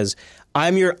signaling to him is,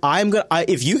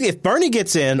 if Bernie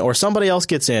gets in or somebody else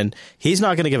gets in, he's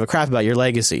not going to give a crap about your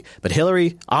legacy. But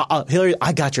Hillary,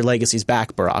 I got your legacies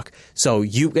back, Barack. So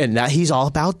he's all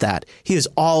about that. He is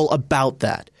all about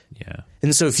that. Yeah.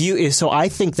 And so I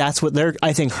think that's what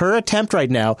I think her attempt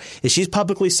right now is she's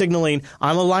publicly signaling,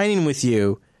 I'm aligning with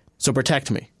you, so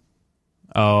protect me.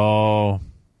 Oh,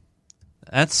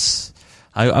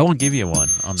 I won't give you one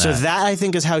on that. So that, I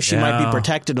think, is how she might be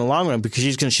protected in the long run, because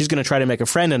she's going to try to make a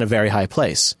friend in a very high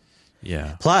place.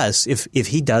 Yeah. Plus, if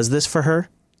he does this for her,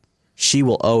 she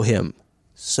will owe him.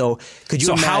 So could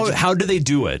you imagine? How do they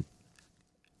do it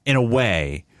in a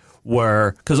way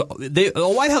where, because the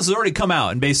White House has already come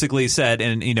out and basically said,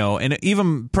 and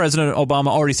even President Obama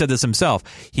already said this himself,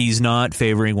 he's not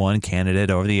favoring one candidate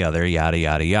over the other, yada,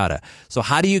 yada, yada. So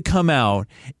how do you come out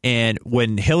and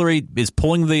when Hillary is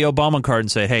pulling the Obama card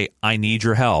and say, hey, I need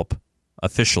your help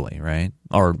officially, right?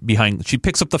 Or she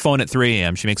picks up the phone at 3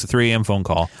 a.m. She makes a 3 a.m. phone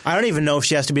call. I don't even know if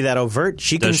she has to be that overt.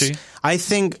 Does she? I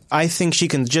think she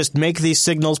can just make these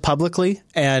signals publicly,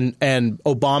 and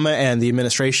Obama and the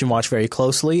administration watch very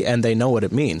closely, and they know what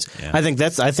it means. Yeah. I think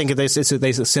they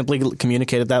simply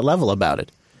communicate at that level about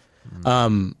it.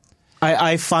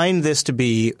 I find this to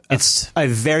be a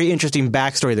very interesting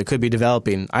backstory that could be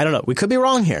developing. I don't know. We could be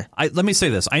wrong here. Let me say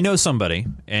this. I know somebody,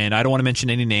 and I don't want to mention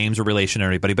any names or relation or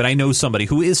anybody, but I know somebody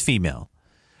who is female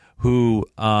who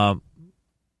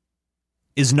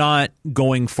is not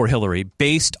going for Hillary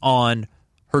based on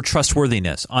her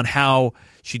trustworthiness, on how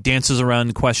she dances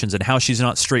around questions and how she's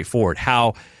not straightforward,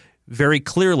 how very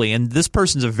clearly, and this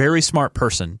person's a very smart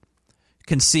person,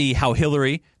 can see how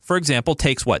Hillary, for example,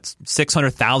 takes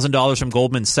 $600,000 from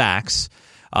Goldman Sachs,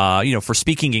 for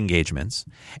speaking engagements,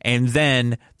 and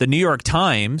then the New York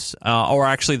Times,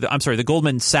 the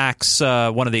Goldman Sachs,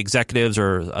 one of the executives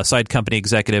or a side company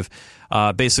executive,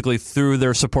 basically threw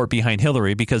their support behind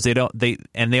Hillary because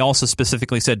they also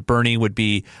specifically said Bernie would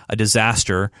be a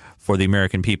disaster for the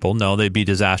American people. No, they'd be a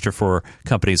disaster for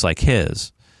companies like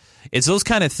his. It's those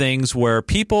kind of things where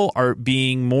people are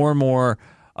being more and more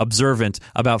observant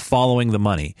about following the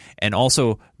money and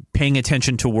also paying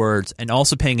attention to words and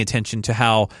also paying attention to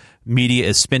how media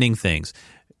is spinning things.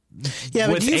 Yeah,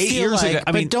 but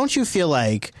don't you feel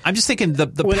like... I'm just thinking the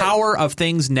power of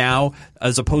things now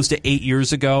as opposed to 8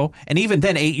 years ago. And even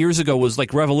then, 8 years ago was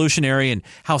like revolutionary, and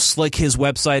how slick his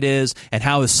website is and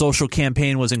how his social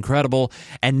campaign was incredible.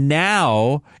 And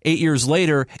now, 8 years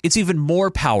later, it's even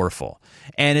more powerful.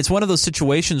 And it's one of those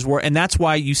situations where, and that's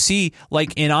why you see,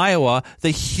 like in Iowa, the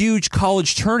huge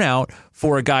college turnout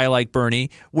for a guy like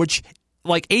Bernie, which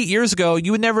like 8 years ago,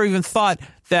 you would never even thought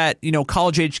that,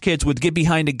 college-age kids would get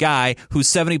behind a guy who's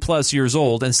 70-plus years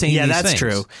old and saying these things. Yeah, that's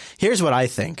true. Here's what I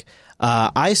think.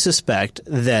 I suspect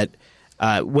that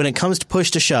when it comes to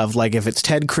push to shove, like if it's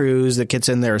Ted Cruz that gets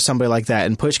in there or somebody like that,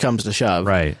 and push comes to shove,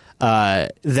 right?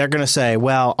 They're going to say,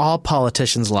 well, all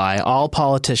politicians lie. All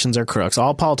politicians are crooks.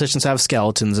 All politicians have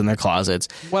skeletons in their closets.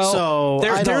 Well, so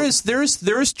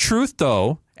there is truth,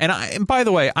 though. And by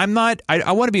the way, I want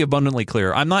to be abundantly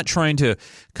clear. I'm not trying to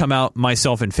come out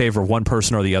myself in favor of one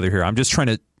person or the other here. I'm just trying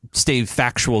to stay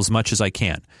factual as much as I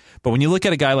can. But when you look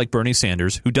at a guy like Bernie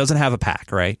Sanders, who doesn't have a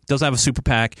PAC, right? Doesn't have a super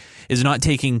PAC, is not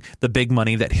taking the big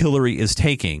money that Hillary is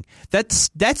taking. That's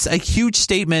a huge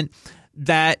statement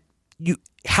that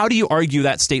how do you argue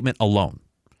that statement alone?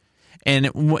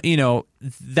 And, you know,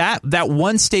 that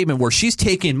one statement where she's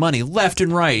taking money left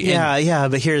and right. Yeah,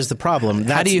 but here's the problem.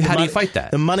 How do you fight that?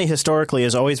 The money historically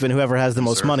has always been whoever has the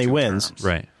most money wins.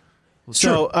 Right.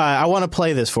 So I want to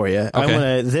play this for you.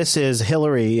 Okay. This is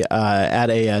Hillary at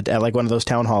like one of those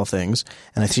town hall things,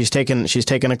 and she's taken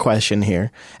a question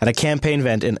here at a campaign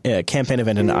event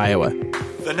in Iowa.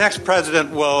 The next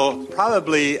president will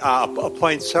probably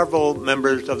appoint several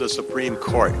members of the Supreme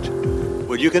Court.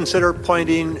 Would you consider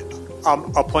appointing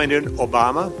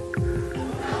Obama?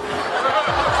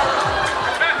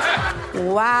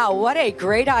 Wow, what a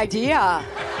great idea.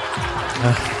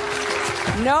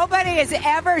 Nobody has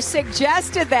ever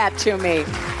suggested that to me.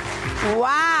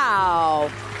 Wow.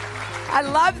 I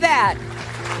love that.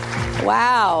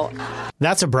 Wow.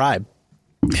 That's a bribe.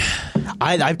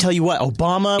 I tell you what,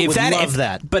 Obama would love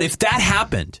that. But if that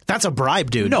happened... That's a bribe,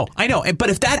 dude. No, I know. But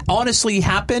if that honestly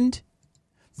happened,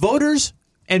 voters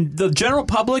and the general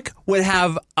public would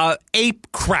have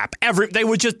ape crap. They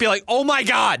would just be like, oh, my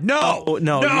God, no.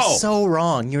 No, you're so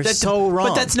wrong. You're so wrong.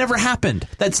 But that's never happened.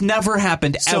 That's never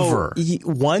happened ever.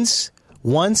 Once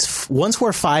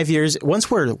we're 5 years, once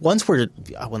we're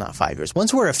not 5 years,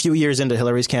 once we're a few years into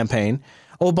Hillary's campaign,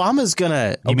 Obama's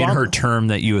gonna... You mean her term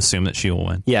that you assume that she will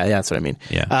win? Yeah, that's what I mean.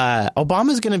 Yeah.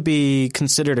 Obama's going to be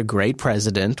considered a great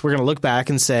president. We're going to look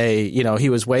back and say, you know, he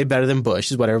was way better than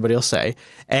Bush, is what everybody will say.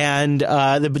 And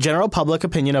the general public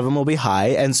opinion of him will be high,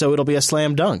 and so it'll be a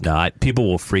slam dunk. No, people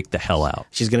will freak the hell out.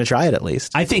 She's going to try it at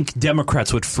least. I think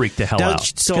Democrats would freak the hell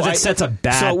out because it sets a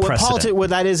bad precedent.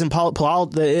 What that is in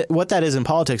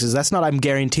politics is that's not I'm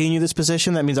guaranteeing you this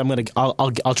position. That means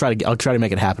I'll try to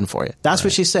make it happen for you. That's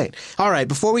what she's saying. All right.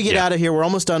 Before we get out of here, we're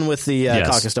almost done with the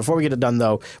caucus stuff. Before we get it done,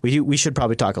 though, we should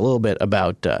probably talk a little bit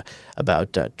about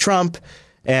Trump.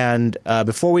 And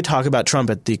before we talk about Trump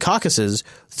at the caucuses,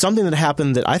 something that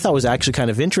happened that I thought was actually kind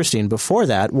of interesting before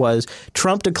that was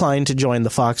Trump declined to join the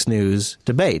Fox News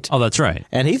debate. Oh, that's right.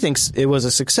 And he thinks it was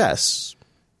a success.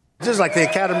 This is like the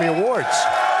Academy Awards.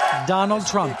 Donald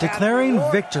Trump declaring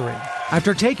victory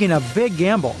after taking a big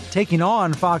gamble, taking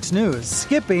on Fox News,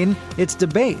 skipping its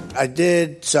debate. I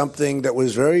did something that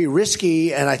was very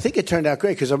risky, and I think it turned out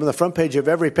great because I'm on the front page of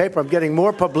every paper. I'm getting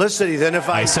more publicity than if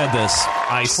I said this.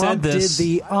 Trump did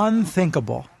the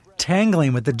unthinkable,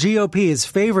 tangling with the GOP's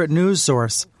favorite news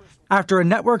source after a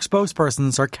network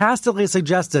spokesperson sarcastically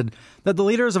suggested that the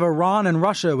leaders of Iran and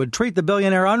Russia would treat the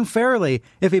billionaire unfairly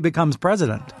if he becomes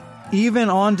president. Even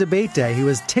on debate day, he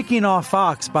was ticking off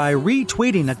Fox by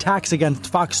retweeting attacks against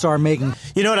Fox star Megyn.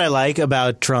 You know what I like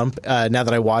about Trump, now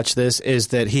that I watch this, is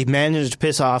that he managed to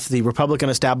piss off the Republican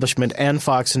establishment and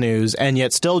Fox News and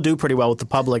yet still do pretty well with the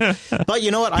public. But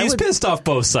you know what? He's pissed off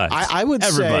both sides. I would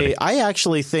say I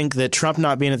actually think that Trump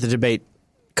not being at the debate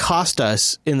cost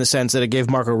us in the sense that it gave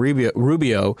Marco Rubio,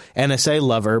 NSA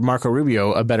lover Marco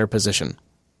Rubio, a better position.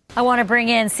 I want to bring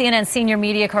in CNN senior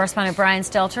media correspondent Brian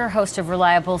Stelter, host of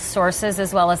Reliable Sources,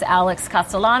 as well as Alex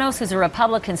Castellanos, who's a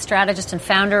Republican strategist and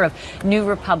founder of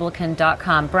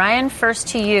NewRepublican.com. Brian, first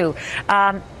to you.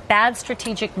 Bad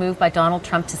strategic move by Donald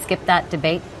Trump to skip that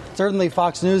debate? Certainly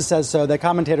Fox News says so. The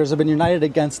commentators have been united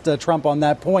against Trump on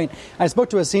that point. I spoke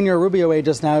to a senior Rubio aide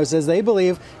just now who says they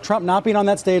believe Trump not being on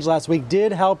that stage last week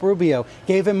did help Rubio,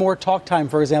 gave him more talk time,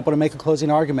 for example, to make a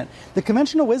closing argument. The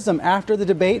conventional wisdom after the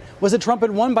debate was that Trump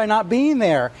had won by not being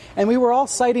there. And we were all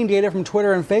citing data from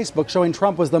Twitter and Facebook showing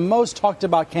Trump was the most talked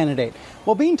about candidate.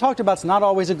 Well, being talked about is not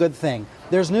always a good thing.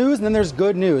 There's news and then there's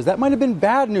good news. That might have been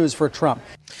bad news for Trump.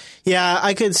 Yeah,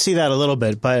 I could see that a little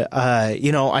bit, but I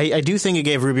do think it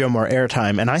gave Rubio more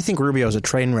airtime, and I think Rubio's a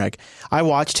train wreck. I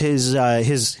watched his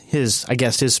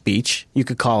speech, you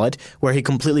could call it, where he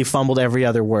completely fumbled every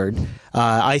other word.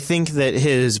 I think that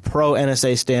his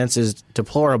pro-NSA stance is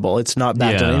deplorable. It's not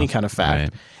backed on any kind of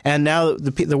fact. Right. And now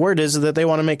the word is that they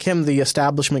want to make him the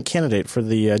establishment candidate for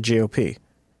the GOP,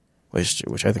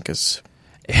 which I think is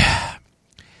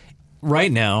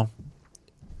right now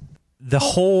the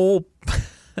whole.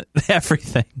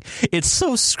 Everything. It's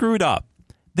so screwed up.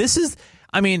 This is,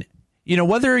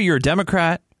 whether you're a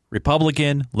Democrat,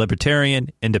 Republican,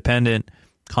 Libertarian, Independent,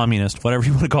 communist, whatever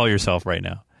you want to call yourself right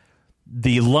now,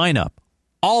 the lineup,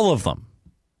 all of them,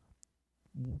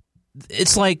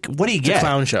 it's like, what do you get? It's a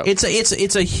clown show.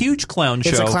 It's a huge clown show.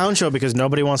 It's a clown show because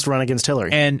nobody wants to run against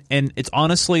Hillary. And it's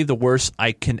honestly the worst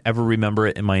I can ever remember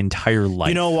it in my entire life.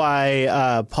 You know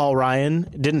why Paul Ryan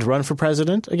didn't run for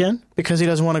president again? Because he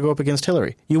doesn't want to go up against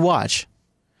Hillary. You watch.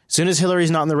 As soon as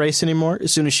Hillary's not in the race anymore,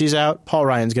 as soon as she's out, Paul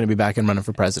Ryan's going to be back and running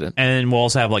for president. And we'll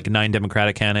also have like 9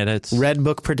 Democratic candidates. Red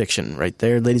book prediction right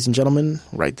there, ladies and gentlemen.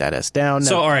 Write that S down.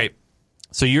 So, all right.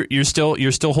 So you're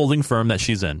still holding firm that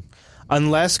she's in.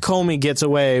 Unless Comey gets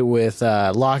away with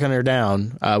locking her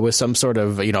down with some sort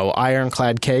of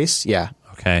ironclad case, yeah.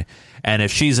 Okay. And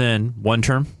if she's in 1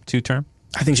 term, 2 term?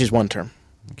 I think she's 1 term.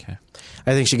 Okay.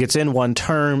 I think she gets in 1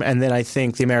 term, and then I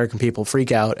think the American people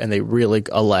freak out and they really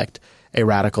elect a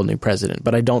radical new president.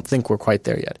 But I don't think we're quite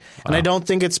there yet. Wow. And I don't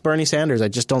think it's Bernie Sanders. I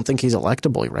just don't think he's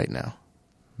electable right now.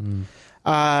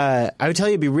 I would tell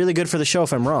you it'd be really good for the show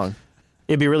if I'm wrong.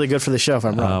 It'd be really good for the show if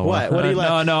I'm wrong. What? What are you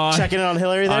like? No, checking in on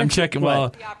Hillary there? I'm checking. Well,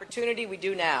 the opportunity we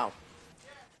do now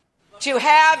to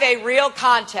have a real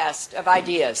contest of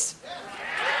ideas,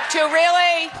 to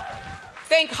really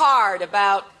think hard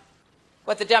about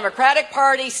what the Democratic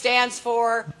Party stands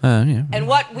for and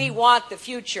what we want the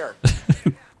future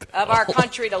of our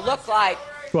country to look like.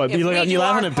 What, you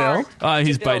laughing at Bill?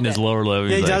 He's biting his lower lip.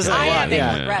 Yeah, he does that a lot. I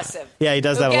am a progressive. Yeah, he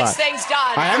does that a lot. Who gets things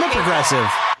done. I am a progressive.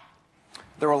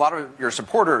 There were a lot of your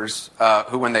supporters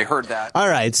who, when they heard that. All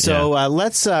right, so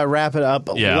let's wrap it up.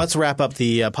 Yeah. Let's wrap up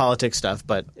the politics stuff,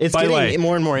 but it's getting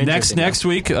more and more interesting. Next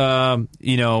week, the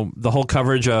whole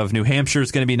coverage of New Hampshire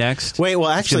is going to be next. Wait, well,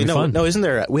 actually, no, isn't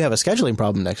there? We have a scheduling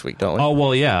problem next week, don't we? Oh,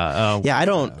 well, yeah. I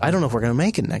don't know if we're going to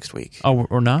make it next week. Oh,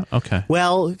 we're not? Okay.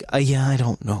 Well, I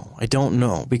don't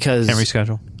know because can't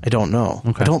reschedule. I don't know.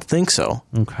 Okay. I don't think so.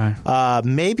 Okay.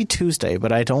 Maybe Tuesday,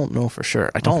 but I don't know for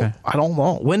sure. I don't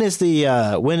know. When is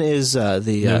the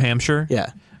New Hampshire?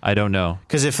 Yeah. I don't know.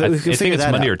 Because if we can figure think it's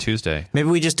that Monday out, or Tuesday. Maybe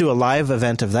we just do a live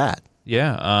event of that.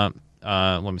 Yeah.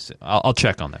 Let me see. I'll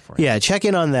check on that for you. Yeah, check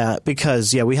in on that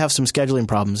because we have some scheduling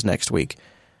problems next week.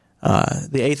 The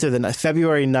 8th or the 9th,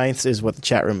 February 9th is what the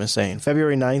chat room is saying.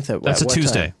 February 9th That's a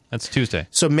Tuesday. Time? That's Tuesday.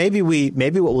 So maybe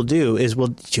what we'll do is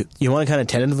you want to kind of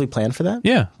tentatively plan for that?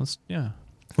 Yeah.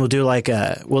 We'll do like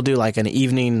an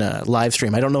evening live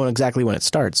stream. I don't know exactly when it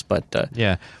starts, but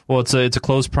yeah. Well, it's a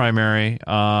closed primary.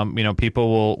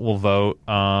 People will vote,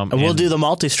 and we'll do the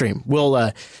multi-stream.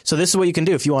 So this is what you can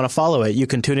do if you want to follow it. You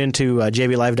can tune into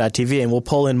jblive.tv, and we'll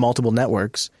pull in multiple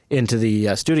networks into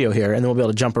the studio here, and then we'll be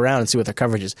able to jump around and see what the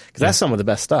coverage is because that's some of the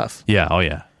best stuff. Yeah. Oh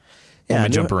yeah. Yeah.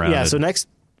 Jump around. Yeah. So next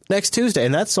Tuesday,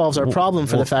 and that solves our problem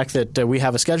for the fact that we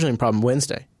have a scheduling problem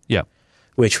Wednesday. Yeah.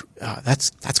 Which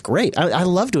that's great. I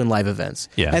love doing live events.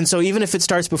 Yeah. And so even if it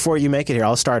starts before you make it here,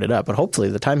 I'll start it up. But hopefully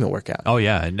the time will work out. Oh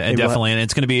yeah, and definitely, and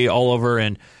it's going to be all over.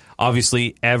 And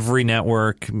obviously, every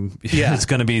network is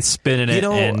going to be spinning it,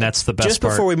 and that's the best just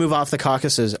part. Before we move off the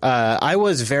caucuses, I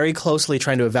was very closely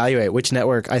trying to evaluate which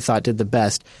network I thought did the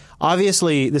best.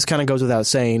 Obviously, this kind of goes without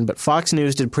saying, but Fox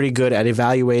News did pretty good at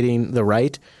evaluating the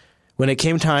right. When it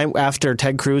came time after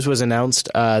Ted Cruz was announced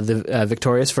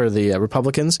victorious for the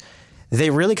Republicans, they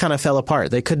really kind of fell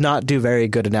apart. They could not do very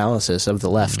good analysis of the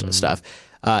left stuff.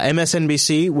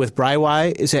 MSNBC with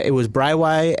Breiwei, it was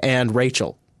Breiwei and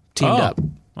Rachel teamed up.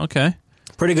 Okay.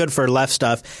 Pretty good for left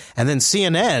stuff. And then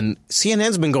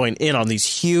CNN's been going in on these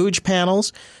huge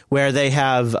panels where they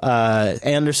have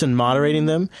Anderson moderating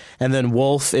them, and then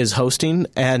Wolf is hosting.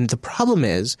 And the problem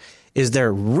is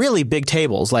they're really big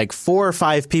tables, like 4 or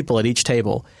 5 people at each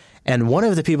table. And one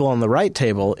of the people on the right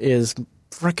table is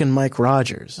frickin' Mike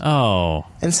Rogers. Oh.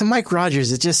 And so Mike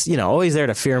Rogers is just, always there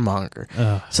to fearmonger.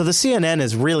 So the CNN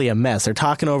is really a mess. They're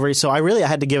talking over. So I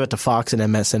had to give it to Fox and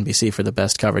MSNBC for the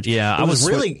best coverage. Yeah. I was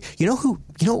really, you know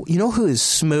who is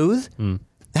smooth?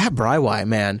 That Breiwei,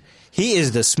 man. He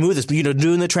is the smoothest,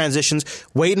 doing the transitions,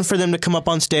 waiting for them to come up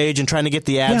on stage and trying to get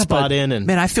the ad spot in. And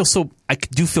man, I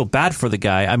do feel bad for the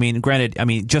guy. I mean,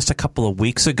 granted, just a couple of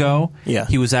weeks ago,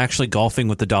 he was actually golfing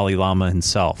with the Dalai Lama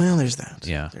himself. Well, there's that.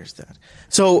 Yeah. There's that.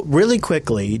 So really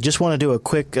quickly, just want to do a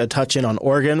quick touch in on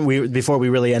Oregon before we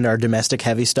really end our domestic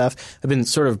heavy stuff. I've been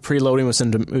sort of preloading with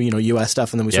some U.S.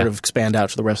 stuff, and then we sort of expand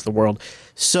out to the rest of the world.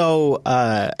 So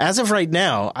as of right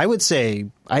now, I would say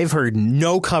I've heard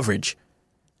no coverage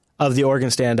of the Oregon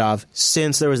standoff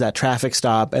since there was that traffic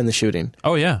stop and the shooting.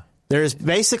 Oh, yeah. There's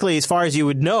basically, as far as you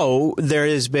would know, there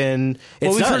has been.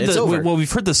 It's over.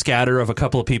 We've heard the scatter of a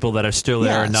couple of people that are still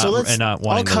there and not wanting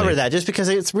I'll cover to leave. that just because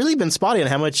it's really been spotty on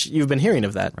how much you've been hearing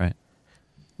of that. Right.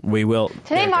 We will.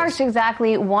 Today marks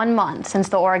exactly 1 month since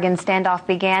the Oregon standoff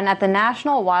began at the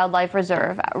National Wildlife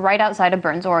Reserve right outside of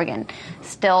Burns, Oregon.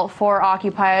 Still, 4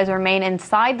 occupiers remain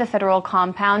inside the federal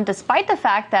compound despite the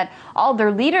fact that all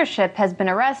their leadership has been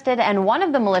arrested and one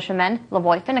of the militiamen,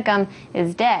 Lavoy Finicum,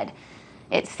 is dead.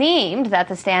 It seemed that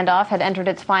the standoff had entered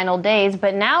its final days,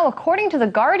 but now, according to The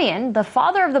Guardian, the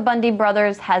father of the Bundy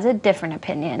brothers has a different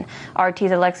opinion.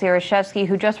 RT's Alexei Reshevsky,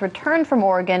 who just returned from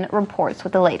Oregon, reports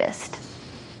with the latest.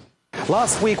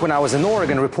 Last week, when I was in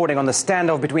Oregon reporting on the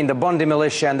standoff between the Bundy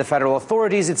militia and the federal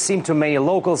authorities, it seemed to many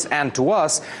locals and to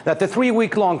us that the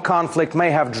 3-week-long conflict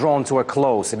may have drawn to a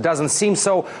close. It doesn't seem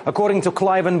so, according to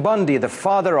Cliven Bundy, the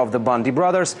father of the Bundy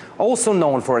brothers, also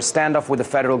known for a standoff with the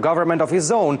federal government of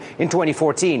his own in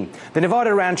 2014. The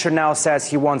Nevada rancher now says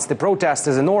he wants the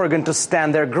protesters in Oregon to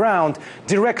stand their ground,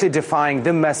 directly defying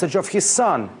the message of his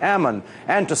son, Ammon,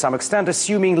 and to some extent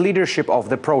assuming leadership of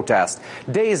the protest.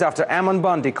 Days after Ammon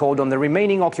Bundy called on the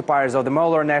remaining occupiers of the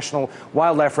Moeller National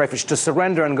Wildlife Refuge to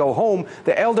surrender and go home,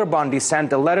 the elder Bundy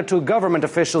sent a letter to government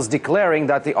officials declaring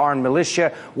that the armed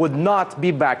militia would not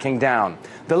be backing down.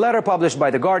 The letter published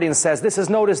by The Guardian says, "This is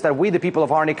notice that we, the people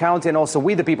of Harney County, and also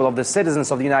we, the people of the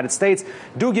citizens of the United States,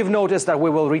 do give notice that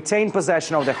we will retain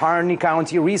possession of the Harney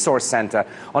County Resource Center."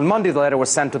 On Monday, the letter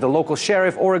was sent to the local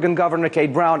sheriff, Oregon Governor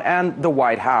Kate Brown, and the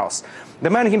White House. The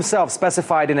man himself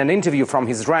specified in an interview from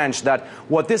his ranch that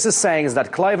what this is saying is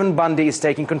that Cliven Bundy is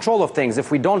taking control of things. If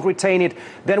we don't retain it,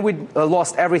 then we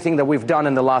lost everything that we've done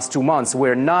in the last 2 months.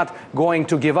 We're not going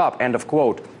to give up, end of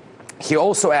quote. He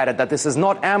also added that this is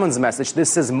not Ammon's message,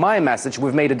 this is my message.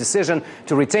 We've made a decision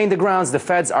to retain the grounds. The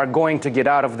feds are going to get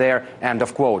out of there, end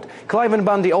of quote. Cliven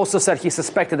Bundy also said he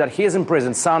suspected that his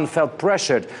imprisoned son felt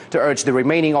pressured to urge the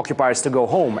remaining occupiers to go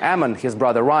home. Ammon, his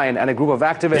brother Ryan, and a group of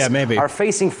activists are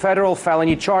facing federal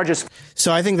felony charges.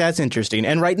 So I think that's interesting.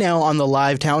 And right now on the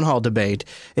live town hall debate,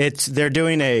 they're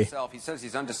doing a... He says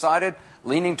he's undecided,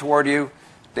 leaning toward you.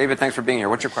 David, thanks for being here.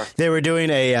 What's your question? They were doing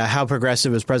a how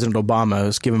progressive is President Obama. It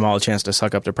was giving them all a chance to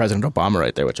suck up to President Obama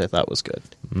right there, which I thought was good.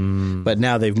 But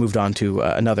now they've moved on to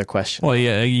another question. Well,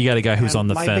 yeah, you got a guy who's on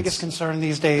the fence. My biggest concern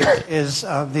these days is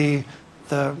the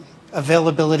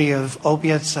availability of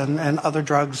opiates and other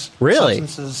drugs,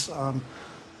 substances on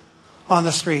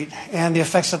the street, and the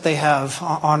effects that they have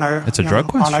on our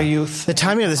on our youth. The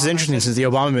timing of this is interesting since the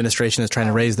Obama administration is trying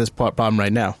to raise this problem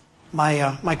right now.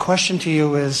 My question to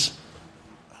you is,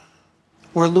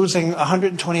 we're losing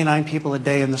 129 people a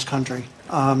day in this country.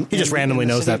 He just randomly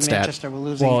knows that stat.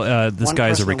 This guy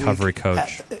is a recovery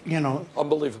coach.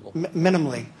 Unbelievable.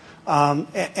 Minimally.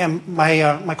 And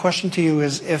my question to you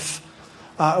is,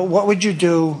 what would you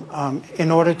do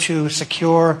in order to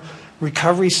secure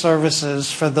recovery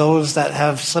services for those that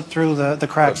have slipped through the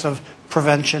cracks of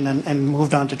prevention and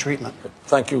moved on to treatment?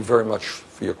 Thank you very much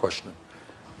for your question.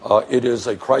 It is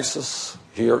a crisis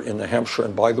here in New Hampshire,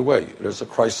 and by the way, it is a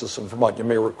crisis in Vermont. You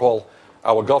may recall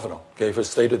our governor gave his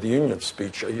State of the Union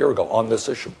speech a year ago on this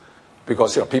issue,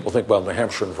 because people think, well, New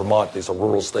Hampshire and Vermont, these are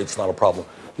rural states, not a problem.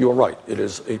 You are right; it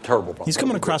is a terrible problem. He's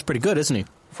coming across pretty good, isn't he?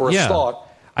 For a start,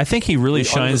 I think he really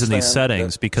shines in these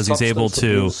settings because he's able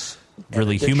to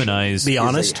really humanize. Be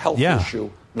honest, a health issue,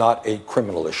 not a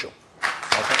criminal issue.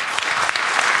 Okay?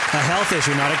 A health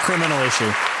issue, not a criminal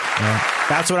issue. Yeah.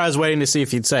 That's what I was waiting to see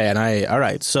if you'd say. And all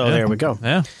right, so there we go.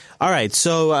 Yeah. All right,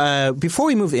 so before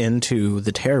we move into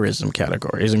the terrorism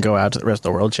categories and go out to the rest of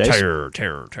the world, Chase. Terror.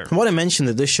 I want to mention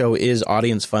that this show is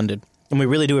audience funded, and we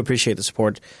really do appreciate the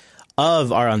support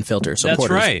of our Unfiltered supporters.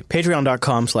 That's right.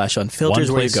 Patreon.com/Unfiltered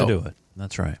is where you go. One place to do it.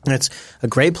 That's right. It's a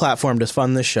great platform to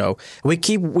fund this show. We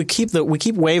keep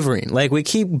wavering, like we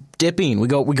keep dipping. We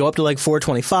go up to like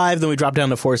 425, then we drop down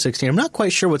to 416. I'm not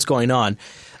quite sure what's going on.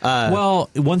 Well,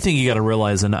 one thing you got to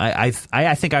realize, and I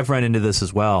think I've run into this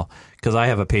as well because I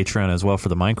have a Patreon as well for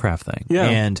the Minecraft thing. Yeah.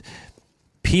 And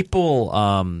people,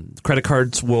 credit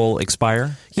cards will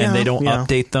expire and they don't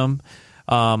update them.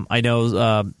 I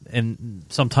know, and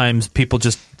sometimes people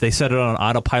they set it on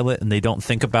autopilot and they don't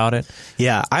think about it.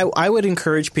 Yeah, I would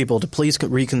encourage people to please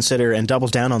reconsider and double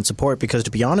down on support because,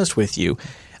 to be honest with you,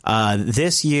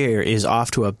 this year is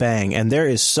off to a bang, and there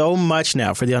is so much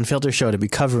now for the Unfiltered show to be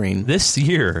covering. This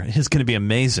year is going to be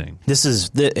amazing. This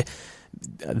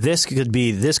could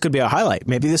be a highlight.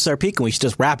 Maybe this is our peak, and we should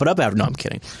just wrap it up after. No, I'm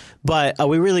kidding. But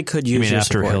we really could use your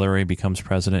after support. Hillary becomes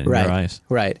president in your eyes.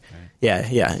 Right. Yeah.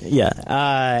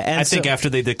 And I think after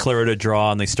they declare it a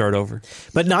draw and they start over.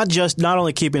 But not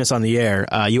only keeping us on the air,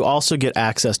 you also get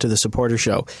access to the supporter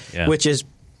show, which is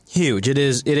huge. It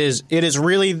is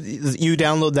really, you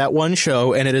download that one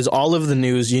show and it is all of the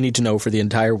news you need to know for the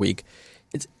entire week.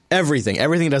 everything.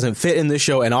 Everything doesn't fit in this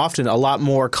show, and often a lot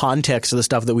more context to the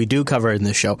stuff that we do cover in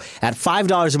this show. At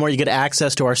 $5 or more, you get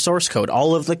access to our source code,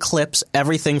 all of the clips,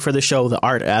 everything for the show, the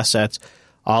art assets,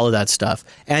 all of that stuff.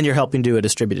 And you're helping do a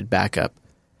distributed backup.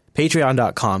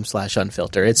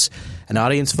 Patreon.com/unfilter. It's an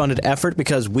audience-funded effort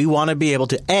because we want to be able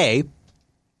to, A,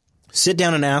 sit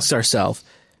down and ask ourselves,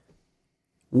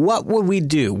 what would we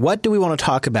do? What do we want to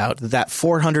talk about that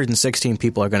 416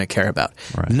 people are going to care about?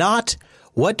 Right. Not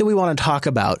what do we want to talk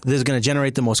about that is going to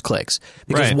generate the most clicks?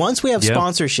 Because once we have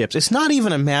sponsorships, it's not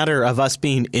even a matter of us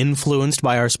being influenced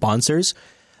by our sponsors.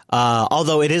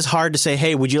 Although it is hard to say,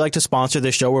 hey, would you like to sponsor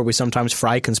this show where we sometimes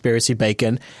fry conspiracy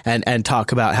bacon and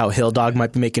talk about how Hill Dog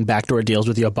might be making backdoor deals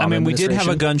with the Obama administration? We did have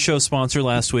a gun show sponsor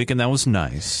last week, and that was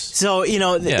nice. So,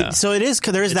 so it is,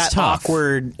 there is that tough.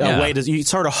 Awkward way to, it's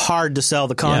sort of hard to sell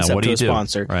the concept to a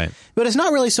sponsor. Right. But it's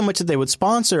not really so much that they would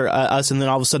sponsor us and then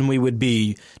all of a sudden we would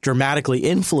be dramatically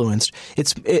influenced.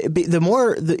 It's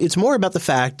more about the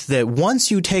fact that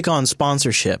once you take on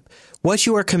sponsorship, what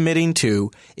you are committing to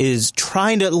is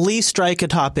trying to at least strike a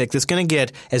topic that's going to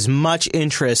get as much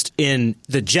interest in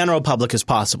the general public as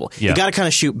possible. Yeah. You got to kind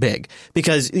of shoot big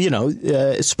because,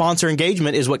 sponsor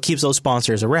engagement is what keeps those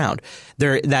sponsors around.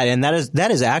 That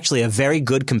is actually a very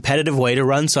good competitive way to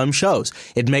run some shows.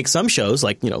 It makes some shows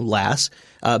like, Lass,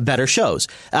 better shows.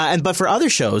 But for other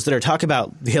shows that are talking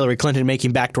about Hillary Clinton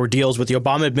making backdoor deals with the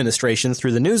Obama administration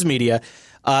through the news media,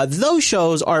 those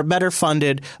shows are better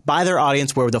funded by their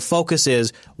audience where the focus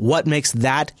is what makes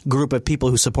that group of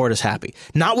people who support us happy.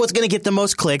 Not what's going to get the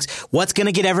most clicks, what's going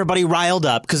to get everybody riled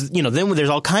up. Because, then there's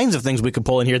all kinds of things we could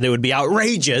pull in here that would be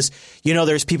outrageous.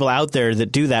 There's people out there that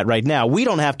do that right now. We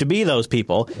don't have to be those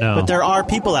people, but there are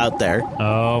people out there.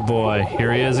 Oh, boy.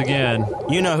 Here he is again.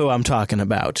 You know who I'm talking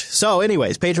about. So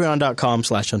anyways,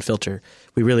 patreon.com/unfilter.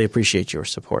 We really appreciate your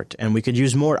support, and we could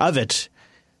use more of it.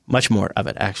 Much more of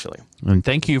it, actually. And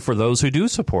thank you for those who do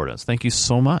support us. Thank you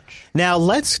so much. Now,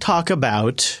 let's talk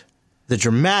about the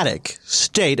dramatic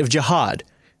state of jihad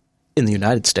in the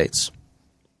United States.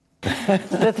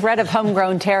 The threat of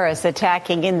homegrown terrorists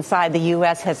attacking inside the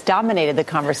U.S. has dominated the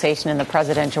conversation in the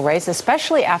presidential race,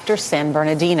 especially after San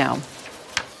Bernardino.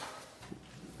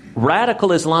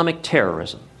 Radical Islamic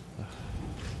terrorism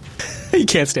you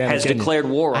can't stand has declared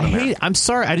war on America. I'm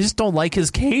sorry, I just don't like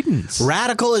his cadence.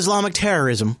 Radical Islamic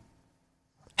terrorism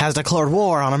has declared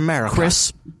war on America.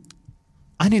 Chris,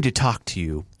 I need to talk to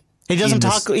you. He doesn't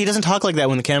talk like that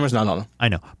when the camera's not on him. I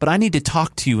know, but I need to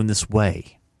talk to you in this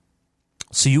way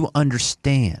so you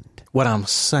understand what I'm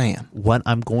saying. What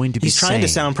I'm going to be saying. He's trying to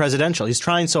sound presidential. He's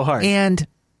trying so hard. And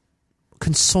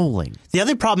consoling. The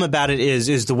other problem about it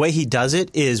is the way he does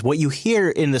it is what you hear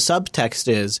in the subtext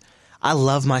is, I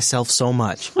love myself so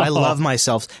much. I love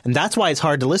myself. And that's why it's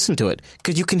hard to listen to it.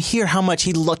 Because you can hear how much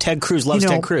Ted Cruz loves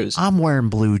Ted Cruz. I'm wearing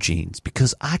blue jeans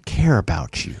because I care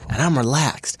about you. And I'm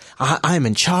relaxed. I'm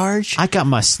in charge. I got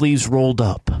my sleeves rolled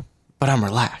up. But I'm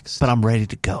relaxed. But I'm ready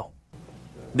to go.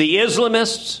 The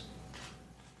Islamists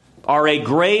are a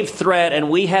grave threat,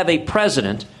 and we have a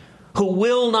president who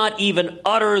will not even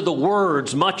utter the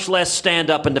words, much less stand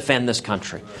up and defend this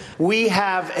country. We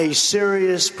have a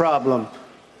serious problem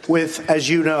with, as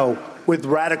you know, with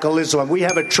radical Islam. We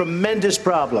have a tremendous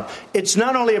problem. It's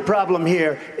not only a problem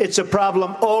here, it's a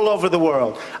problem all over the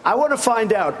world. I want to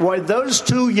find out why those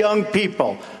two young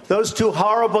people, those two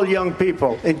horrible young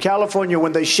people in California,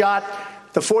 when they shot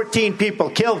the 14 people,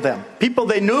 killed them, people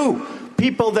they knew,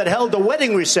 people that held a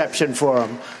wedding reception for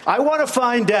them. I want to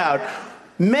find out,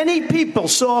 many people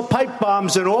saw pipe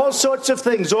bombs and all sorts of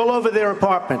things all over their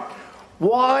apartment.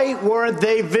 Why weren't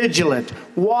they vigilant?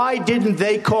 Why didn't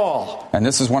they call? And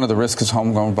this is one of the risks of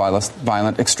homegrown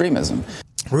violent extremism.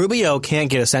 Rubio can't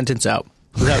get a sentence out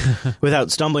without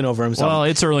stumbling over himself. Well,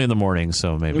 it's early in the morning,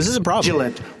 so maybe. This is a problem.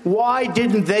 Vigilant. Why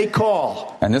didn't they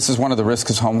call? And this is one of the risks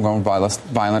of homegrown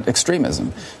violent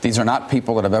extremism. These are not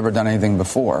people that have ever done anything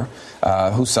before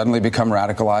who suddenly become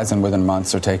radicalized and within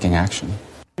months are taking action.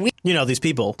 These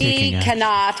people. We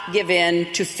cannot give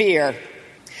in to fear.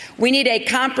 We need a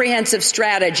comprehensive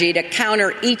strategy to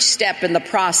counter each step in the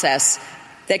process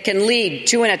that can lead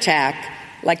to an attack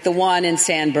like the one in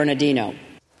San Bernardino.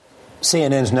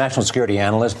 CNN's national security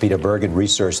analyst Peter Bergen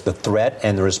researched the threat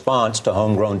and the response to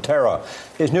homegrown terror.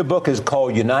 His new book is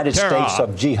called United States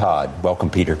of Jihad.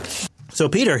 Welcome, Peter. So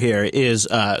Peter here is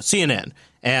CNN.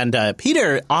 And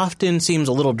Peter often seems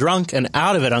a little drunk and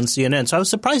out of it on CNN. So I was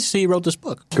surprised to see he wrote this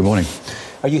book. Good morning.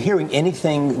 Are you hearing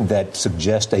anything that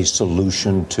suggests a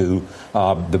solution to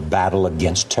the battle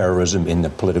against terrorism in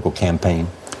the political campaign?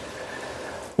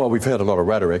 Well, we've heard a lot of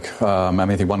rhetoric.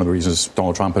 I think one of the reasons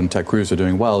Donald Trump and Ted Cruz are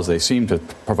doing well is they seem to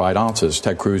provide answers.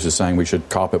 Ted Cruz is saying we should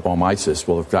carpet bomb ISIS.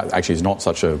 Well, that actually is not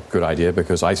such a good idea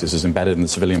because ISIS is embedded in the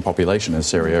civilian population in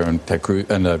Syria, and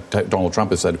Donald Trump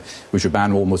has said we should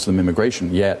ban all Muslim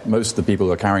immigration. Yet most of the people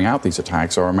who are carrying out these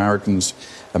attacks are Americans,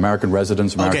 American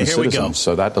residents, American citizens.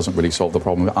 So that doesn't really solve the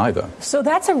problem either. So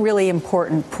that's a really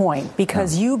important point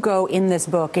because you go in this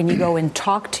book and you go and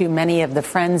talk to many of the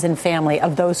friends and family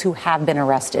of those who have been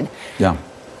arrested. Yeah.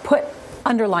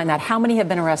 Underline that. How many have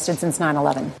been arrested since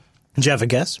 9/11? Do you have a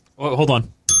guess? Oh, hold on.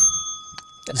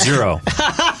 0.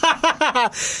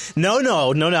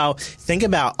 No. Think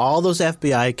about all those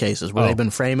FBI cases where they've been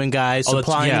framing guys,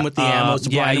 supplying them with the ammo,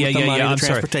 supplying them with the money, the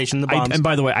transportation, the bombs. And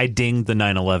by the way, I dinged the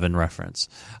 9/11 reference.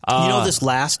 This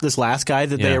last guy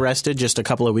that they arrested just a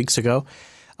couple of weeks ago,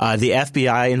 the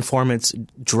FBI informants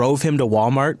drove him to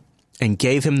Walmart and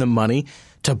gave him the money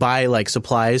to buy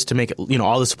supplies to make it,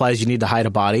 all the supplies you need to hide a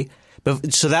body.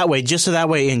 But so that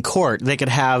way in court, they could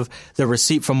have the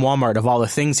receipt from Walmart of all the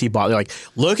things he bought. They're like,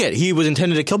 look he was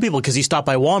intended to kill people because he stopped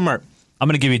by Walmart. I'm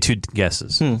going to give you 2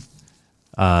 guesses.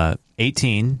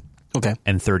 18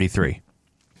 and 33.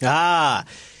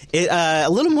 A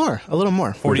little more.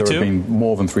 42? There have been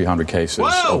more than 300 cases of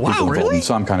people involved in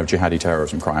some kind of jihadi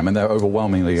terrorism crime, and they're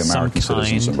overwhelmingly American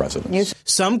citizens and residents.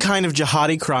 Some kind of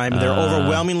jihadi crime. They're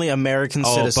overwhelmingly American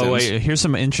citizens. But wait, here's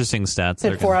some interesting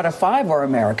stats. 4 out of 5 are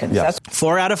Americans. Yes.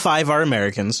 4 out of 5 are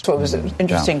Americans. That's what was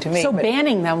interesting to me. So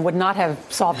banning them would not have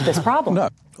solved this problem. No.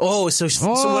 So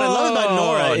what I love about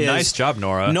Nora is... Nice job,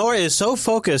 Nora. Nora is so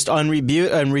focused on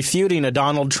refuting a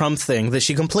Donald Trump thing that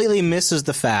she completely misses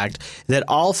the fact that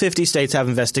all 50 states have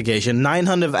investigation,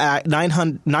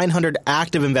 900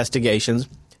 active investigations,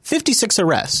 56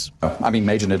 arrests.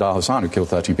 Major Nidal Hasan, who killed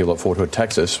 13 people at Fort Hood,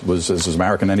 Texas, was as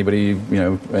American as anybody,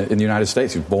 in the United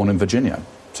States. He was born in Virginia.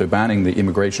 So banning the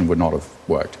immigration would not have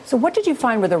worked. So what did you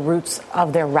find were the roots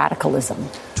of their radicalism?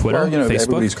 Twitter, Facebook?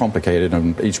 Everybody's complicated,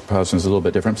 and each person is a little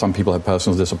bit different. Some people have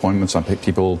personal disappointments. Some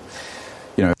people,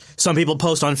 Some people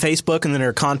post on Facebook and then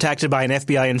are contacted by an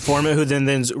FBI informant who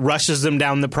then rushes them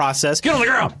down the process. Get on the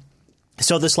ground!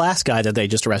 So this last guy that they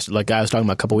just arrested, like I was talking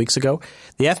about a couple weeks ago,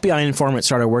 the FBI informant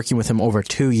started working with him over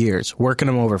 2 years, working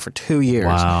him over for 2 years.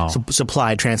 Wow.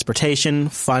 Supplied transportation,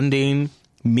 funding,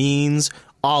 means,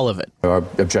 all of it.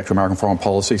 Object to American foreign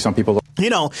policy. Some people...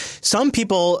 some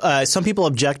people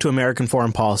object to American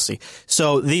foreign policy.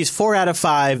 So these 4 out of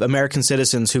 5 American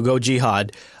citizens who go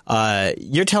jihad,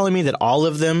 you're telling me that all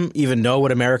of them even know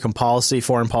what American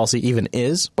foreign policy even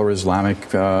is? Or Islamic,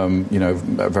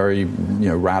 very,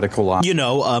 radical...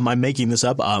 I'm making this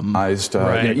up.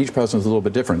 Right. Each person is a little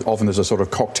bit different. Often there's a sort of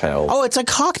cocktail. Oh, it's a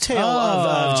cocktail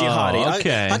of jihadi.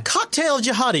 Okay. A cocktail of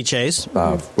jihadi, Chase.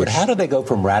 But how do they go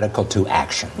from radical to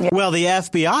action? Well, the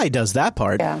FBI does that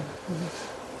part. Yeah.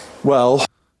 Well,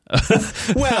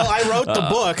 I wrote the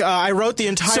book. I wrote the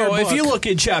entire book. So if you look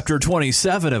at chapter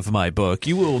 27 of my book,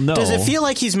 you will know. Does it feel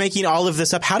like he's making all of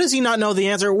this up? How does he not know the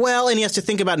answer? Well, and he has to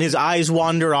think about it and his eyes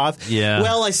wander off. Yeah.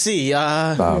 Well, I see.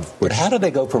 But how do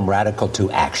they go from radical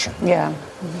to action? Yeah.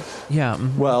 Yeah.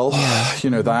 Well, the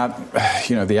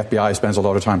FBI spends a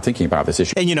lot of time thinking about this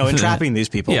issue. And, entrapping these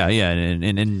people. Yeah,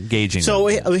 and engaging So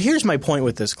them. Here's my point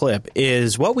with this clip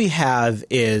is what we have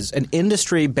is an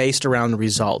industry based around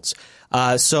results.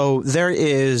 So there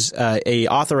is a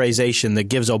authorization that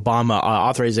gives Obama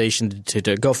authorization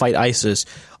to go fight ISIS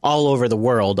all over the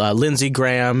world. Lindsey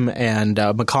Graham and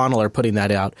McConnell are putting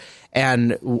that out.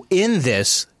 And in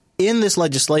this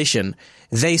legislation,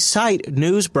 they cite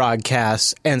news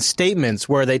broadcasts and statements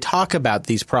where they talk about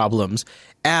these problems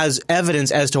as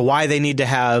evidence as to why they need to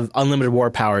have unlimited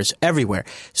war powers everywhere.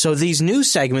 So these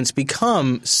news segments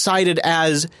become cited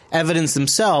as evidence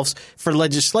themselves for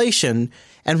legislation.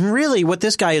 And really what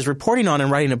this guy is reporting on and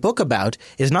writing a book about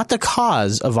is not the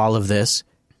cause of all of this,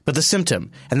 but the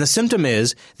symptom. And the symptom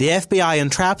is the FBI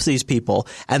entraps these people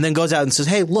and then goes out and says,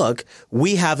 hey, look,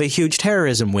 we have a huge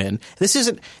terrorism win. This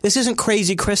isn't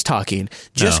crazy Chris talking.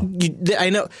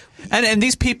 I know. And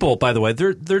these people, by the way,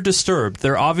 they're disturbed.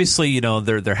 They're obviously,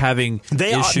 they're having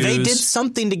issues. They did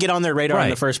something to get on their radar in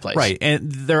the first place. Right.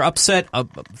 And they're upset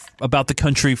about the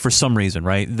country for some reason,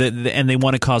 right? And they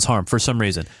want to cause harm for some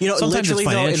reason. Sometimes literally,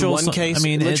 it's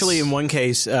financial. In one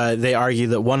case, they argue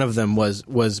that one of them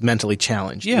was mentally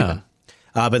challenged. Yeah. Even.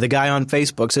 But the guy on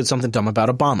Facebook said something dumb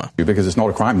about Obama. Because it's not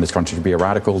a crime in this country to be a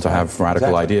radical, to have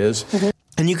radical ideas. Mm-hmm.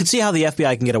 And you can see how the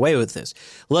FBI can get away with this.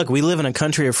 Look, we live in a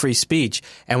country of free speech,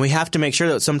 and we have to make sure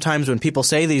that sometimes when people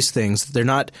say these things, they're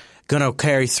not going to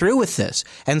carry through with this.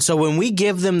 And so when we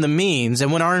give them the means,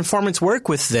 and when our informants work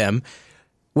with them,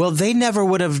 Well, they never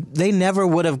would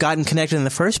have gotten connected in the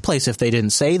first place if they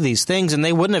didn't say these things, and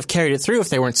they wouldn't have carried it through if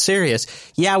they weren't serious.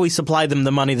 Yeah, we supplied them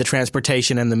the money, the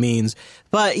transportation, and the means,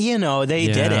 but they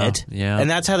did it, and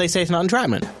that's how they say it's not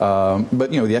entrapment. But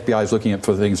the FBI is looking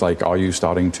for things like, are you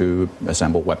starting to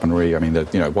assemble weaponry? I mean,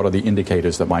 what are the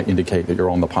indicators that might indicate that you're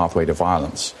on the pathway to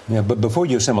violence? Yeah, but before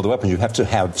you assemble the weapons, you have to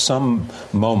have some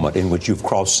moment in which you've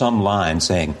crossed some line,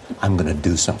 saying, "I'm going to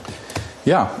do something."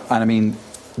 Yeah, and I mean.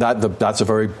 That's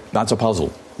a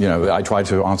puzzle. I tried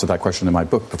to answer that question in my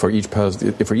book. But for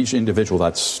each individual,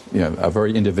 that's a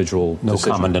very individual no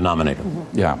decision. Common denominator.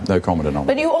 Mm-hmm. Yeah, no common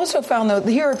denominator. But you also found that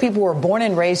here are people who are born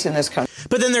and raised in this country.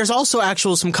 But then there's also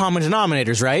some common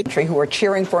denominators, right? Who are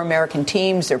cheering for American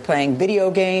teams. They're playing video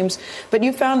games. But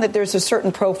you found that there's a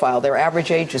certain profile. Their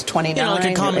average age is 29. Like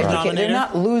a common denominator. They're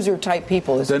not loser-type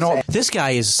people, as they're not. This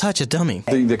guy is such a dummy.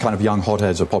 The kind of young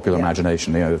hotheads of popular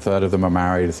imagination. A third of them are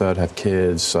married, a third have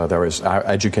kids. They're as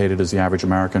educated as the average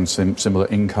American, similar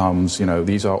incomes.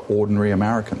 These are ordinary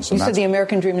Americans. You said the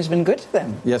American dream has been good to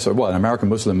them. Yes, and American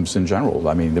Muslims in general.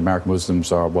 I mean, the American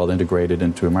Muslims are well integrated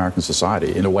into American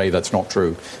society in a way that's not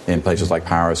true in places like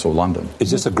Paris or London.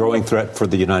 Is this a growing threat for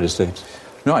the United States?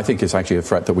 No, I think it's actually a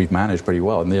threat that we've managed pretty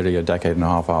well. Nearly a decade and a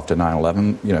half after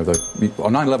 9/11,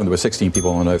 on 9/11 there were 16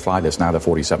 people on the no-fly list. Now there are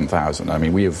 47,000. I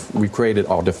mean, we've created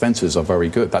our defenses are very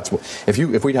good. That's what,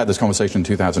 if we'd had this conversation in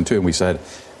 2002 and we said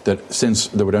that since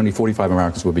there would only 45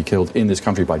 Americans would be killed in this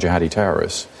country by jihadi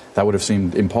terrorists, that would have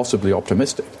seemed impossibly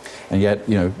optimistic. And yet,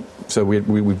 so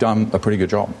we've done a pretty good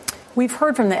job. We've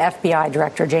heard from the FBI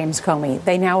Director, James Comey.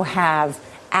 They now have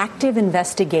active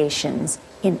investigations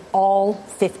in all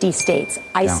 50 states,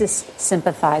 ISIS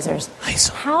sympathizers.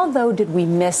 How, though, did we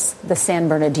miss the San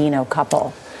Bernardino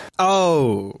couple?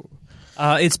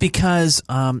 It's because,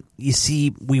 you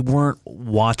see, we weren't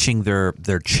watching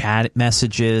their chat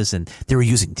messages, and they were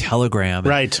using Telegram.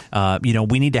 Right.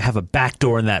 We need to have a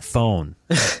backdoor in that phone.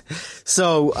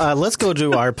 So let's go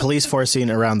to our police force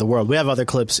scene around the world. We have other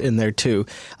clips in there, too.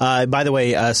 By the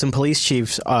way, some police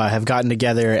chiefs have gotten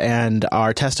together and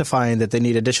are testifying that they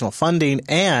need additional funding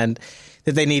and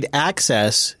that they need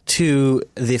access to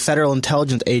the Federal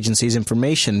Intelligence Agency's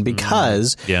information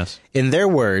because, in their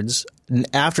words,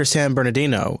 after San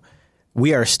Bernardino,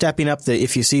 we are stepping up the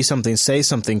 "if you see something, say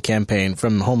something" campaign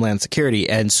from Homeland Security.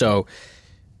 And so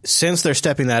since they're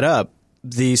stepping that up,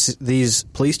 these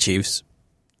police chiefs,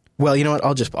 well, you know what?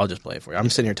 I'll just play it for you. I'm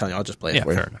sitting here telling you, I'll just play it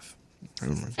for you. Fair enough.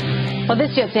 Well,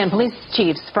 this just in, police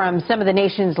chiefs from some of the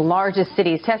nation's largest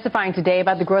cities testifying today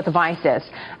about the growth of ISIS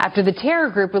after the terror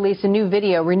group released a new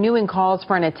video renewing calls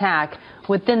for an attack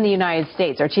within the United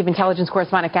States. Our chief intelligence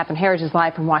correspondent, Catherine Herridge, is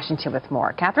live from Washington with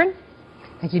more. Catherine?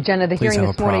 Thank you, Jenna. The hearing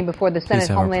this morning before the Senate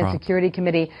Homeland Security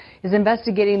Committee is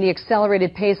investigating the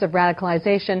accelerated pace of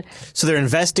radicalization. So they're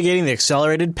investigating the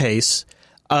accelerated pace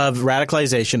of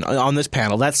radicalization on this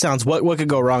panel. That sounds, what could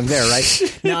go wrong there,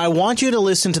 right? Now, I want you to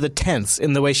listen to the tense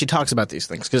in the way she talks about these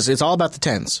things, because it's all about the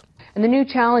tense. And the new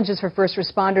challenges for first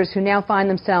responders who now find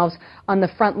themselves on the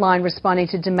front line responding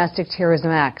to domestic terrorism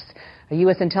acts. A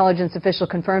U.S. intelligence official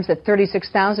confirms that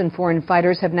 36,000 foreign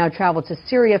fighters have now traveled to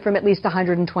Syria from at least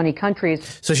 120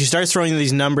 countries. So she starts throwing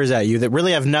these numbers at you that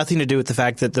really have nothing to do with the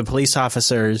fact that the police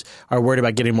officers are worried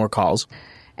about getting more calls.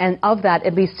 And of that,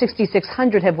 at least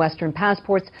 6,600 have Western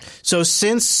passports. So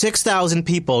since 6,000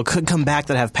 people could come back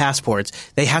that have passports,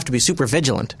 they have to be super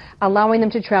vigilant, allowing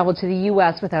them to travel to the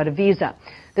U.S. without a visa.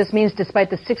 This means despite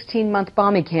the 16-month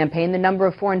bombing campaign, the number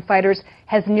of foreign fighters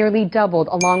has nearly doubled,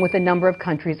 along with the number of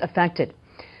countries affected.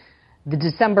 The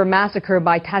December massacre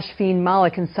by Tashfeen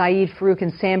Malik and Saeed Farouk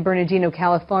in San Bernardino,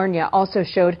 California, also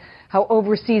showed how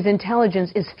overseas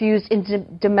intelligence is fused into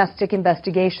domestic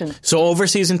investigations. So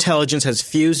overseas intelligence has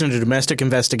fused into domestic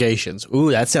investigations.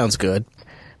 Ooh, that sounds good.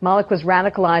 Malik was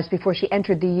radicalized before she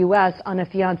entered the U.S. on a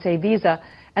fiancé visa,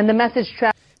 and the message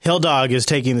traveled. Hill Dog is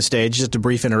taking the stage. Just a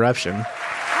brief interruption.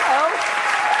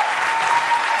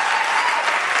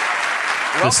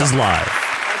 Hello. This is live.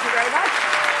 Thank you very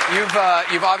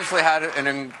much. You've obviously had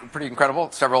pretty incredible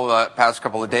several past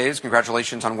couple of days.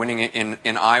 Congratulations on winning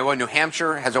in Iowa. New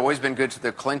Hampshire has always been good to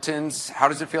the Clintons. How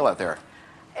does it feel out there?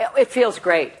 It feels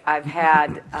great. I've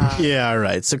had... Yeah, all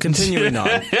right. So continuing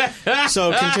on. So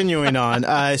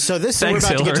this, Thanks,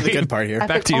 we're about Hillary. to get to the good part here.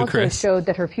 Back to you, Chris. Also showed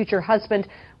that her future husband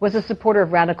was a supporter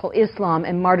of radical Islam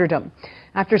and martyrdom.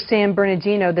 After San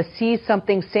Bernardino, the See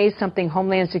Something, Say Something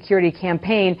Homeland Security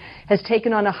campaign has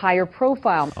taken on a higher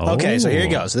profile. Oh. Okay, so here you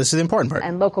go. So this is the important part.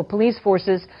 And local police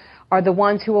forces are the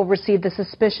ones who will receive the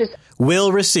suspicious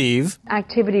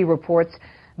activity reports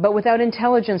But without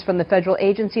intelligence from the federal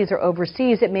agencies or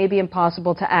overseas, it may be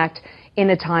impossible to act in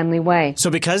a timely way. So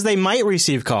because they might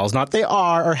receive calls, not they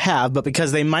are or have, but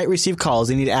because they might receive calls,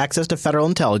 they need access to federal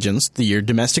intelligence, your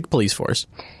domestic police force.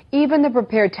 Even the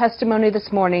prepared testimony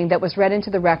this morning that was read into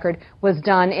the record was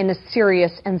done in a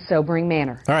serious and sobering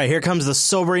manner. All right, here comes the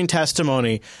sobering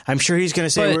testimony. I'm sure he's going to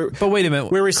say, but wait a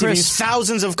minute. We're receiving Chris,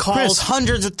 thousands of calls,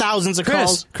 hundreds of thousands of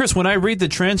calls. Chris, when I read the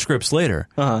transcripts later,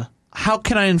 how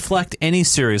can I inflect any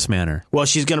serious manner? Well,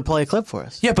 she's going to play a clip for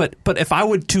us. Yeah, but if I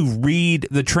were to read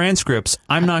the transcripts,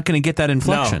 I'm not going to get that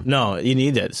inflection. No, you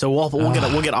need it. So we'll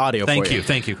get audio for you.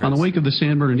 Thank you, Chris. On the wake of the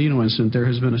San Bernardino incident, there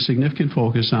has been a significant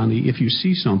focus on the "if you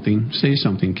see something, say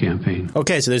something" campaign.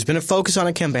 Okay, so there's been a focus on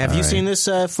a campaign. Have you seen this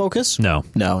focus? No.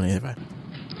 No, neither have I.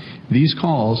 These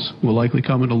calls will likely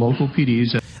come into local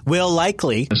PDs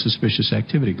as suspicious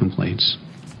activity complaints.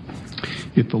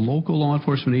 If the local law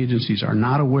enforcement agencies are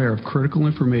not aware of critical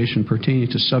information pertaining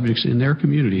to subjects in their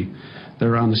community that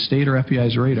are on the state or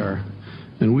FBI's radar,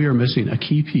 then we are missing a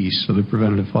key piece of the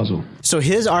preventative puzzle. So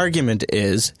his argument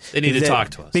is they need to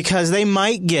talk to us. Because they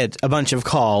might get a bunch of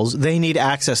calls, they need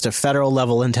access to federal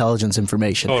level intelligence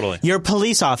information. Totally. Your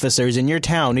police officers in your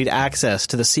town need access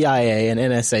to the CIA and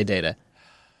NSA data.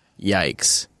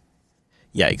 Yikes.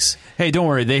 Hey, don't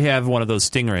worry. They have one of those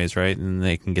stingrays, right? And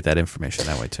they can get that information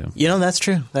that way, too. You know, that's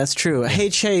true. Yeah. Hey,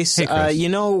 Chase, you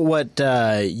know what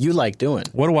you like doing?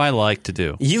 What do I like to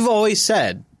do? You've always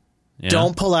said,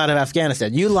 don't pull out of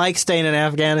Afghanistan. You like staying in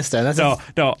Afghanistan. I said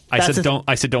don't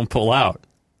pull out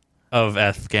of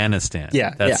Afghanistan.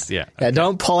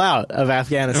 Don't pull out of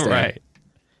Afghanistan. Right.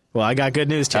 Well, I got good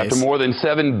news, Chase. After more than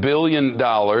 $7 billion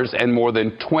and more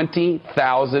than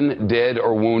 20,000 dead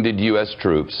or wounded U.S.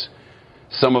 troops,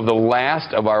 some of the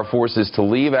last of our forces to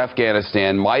leave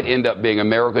Afghanistan might end up being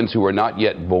Americans who are not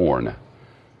yet born.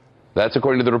 That's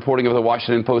according to the reporting of the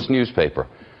Washington Post newspaper.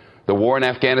 The war in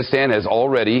Afghanistan has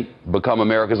already become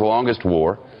America's longest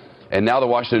war, and now the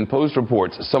Washington Post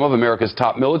reports some of America's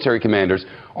top military commanders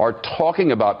are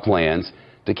talking about plans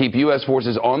to keep U.S.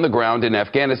 forces on the ground in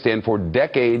Afghanistan for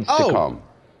decades to come.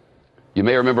 You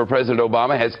may remember President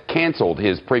Obama has canceled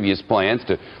his previous plans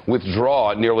to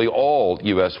withdraw nearly all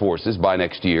U.S. forces by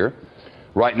next year.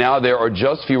 Right now, there are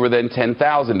just fewer than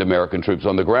 10,000 American troops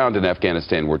on the ground in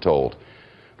Afghanistan, we're told.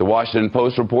 The Washington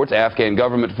Post reports Afghan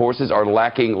government forces are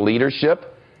lacking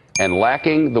leadership and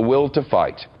lacking the will to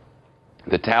fight.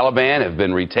 The Taliban have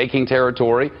been retaking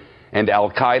territory, and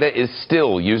al-Qaeda is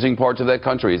still using parts of that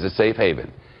country as a safe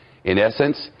haven. In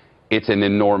essence, it's an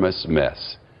enormous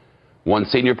mess. One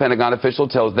senior Pentagon official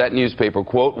tells that newspaper,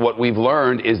 quote, "What we've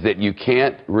learned is that you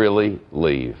can't really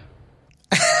leave."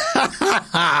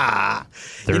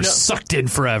 They're sucked in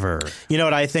forever. You know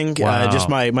what I think? Wow. Just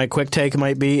my quick take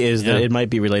might be is that it might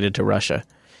be related to Russia.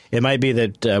 It might be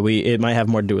that it might have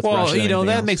more to do with Russia. Well,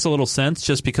 that makes a little sense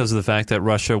just because of the fact that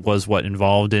Russia was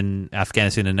involved in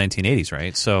Afghanistan in the 1980s,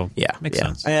 right? So makes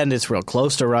sense. And it's real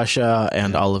close to Russia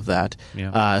and all of that.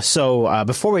 Yeah. So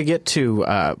before we get to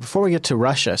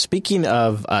Russia, speaking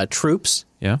of troops,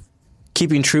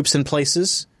 keeping troops in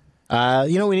places,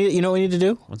 you know what we need to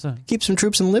do? What's that? Keep some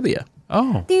troops in Libya.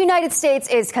 Oh. The United States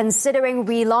is considering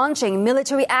relaunching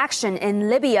military action in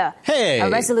Libya. Hey. A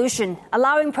resolution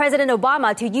allowing President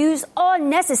Obama to use all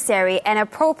necessary and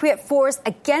appropriate force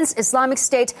against Islamic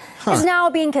State is now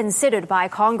being considered by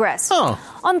Congress.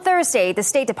 On Thursday, the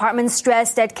State Department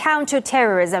stressed that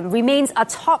counterterrorism remains a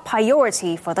top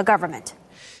priority for the government.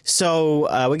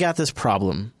 So we got this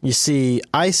problem. You see,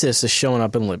 ISIS is showing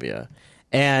up in Libya.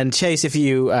 And Chase, if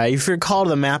you recall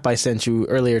the map I sent you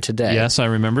earlier today. Yes, I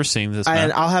remember seeing this map.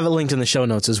 And I'll have it linked in the show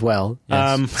notes as well.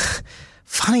 Yes.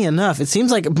 Funny enough, it seems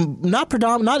like not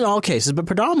in all cases, but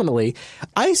predominantly,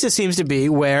 ISIS seems to be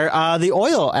where the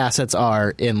oil assets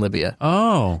are in Libya.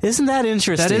 Oh. Isn't that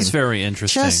interesting? That is very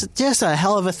interesting. Just a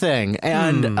hell of a thing.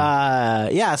 And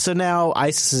so now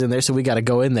ISIS is in there, so we got to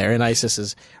go in there, and ISIS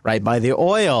is right by the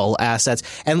oil assets.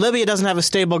 And Libya doesn't have a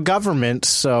stable government,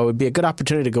 so it'd be a good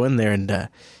opportunity to go in there and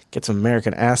get some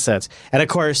American assets. And of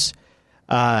course,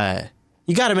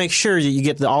 you got to make sure that you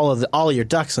get all of your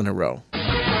ducks in a row.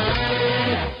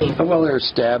 Well, they're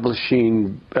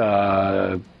establishing.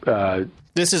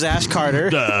 This is Ash Carter,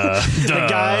 the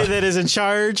guy that is in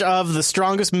charge of the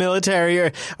strongest military,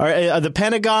 or the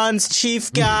Pentagon's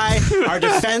chief guy, our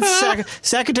defense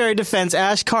Secretary of Defense,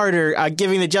 Ash Carter,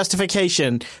 giving the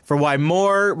justification for why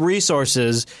more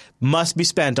resources must be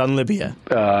spent on Libya.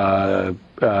 The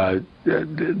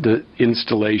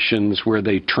installations where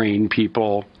they train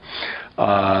people.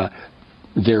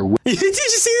 Did you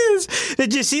see this?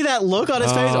 Did you see that look on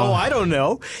his face? Oh, I don't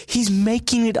know. He's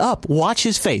making it up. Watch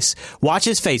his face. Watch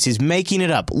his face. He's making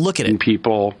it up. Look at it.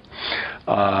 People,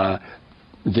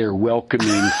 they're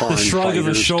welcoming foreign the shrug of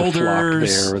his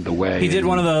shoulders. There the way he did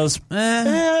one of those.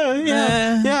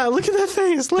 Yeah. Look at that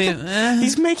face. Look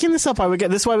he's making this up.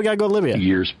 This is why we got to go to Libya.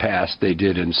 Years past, they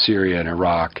did in Syria and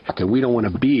Iraq. And we don't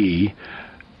want to be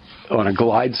on a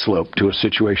glide slope to a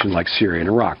situation like Syria and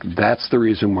Iraq. That's the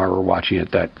reason why we're watching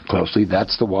it that closely.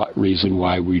 That's the reason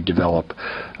why we develop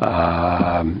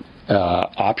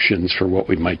options for what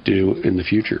we might do in the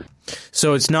future.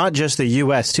 So it's not just the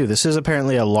U.S., too. This is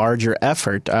apparently a larger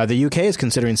effort. The U.K. is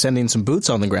considering sending some boots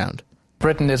on the ground.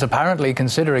 Britain is apparently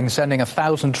considering sending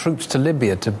 1,000 troops to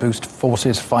Libya to boost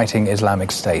forces fighting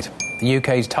Islamic State. The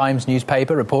UK's Times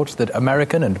newspaper reports that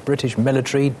American and British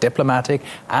military, diplomatic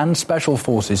and special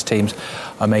forces teams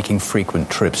are making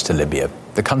frequent trips to Libya.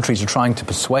 The countries are trying to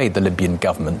persuade the Libyan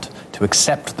government to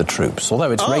accept the troops,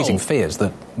 although it's raising fears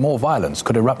that more violence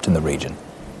could erupt in the region.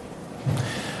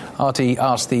 RT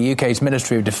asked the UK's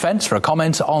Ministry of Defence for a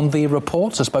comment on the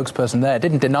reports. A spokesperson there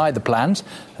didn't deny the plans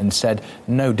and said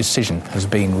no decision has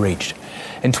been reached.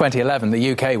 In 2011,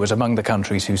 the UK was among the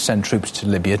countries who sent troops to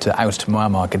Libya to oust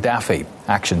Muammar Gaddafi,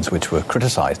 actions which were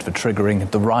criticised for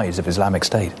triggering the rise of Islamic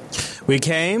State. We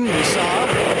came, we saw,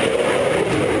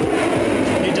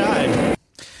 he died.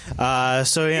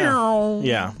 So we're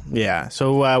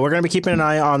going to be keeping an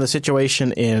eye on the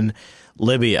situation in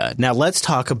Libya. Now let's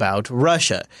talk about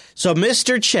Russia. So,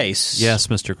 Mr. Chase. Yes,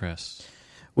 Mr. Chris.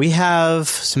 We have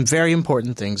some very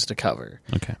important things to cover.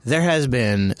 Okay. There has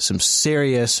been some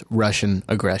serious Russian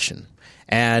aggression.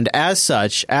 And as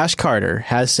such, Ash Carter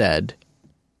has said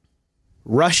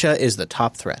Russia is the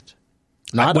top threat.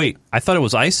 I thought it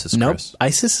was ISIS, Nope. Chris.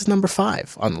 ISIS is number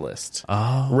 5 on the list.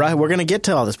 Oh. We're going to get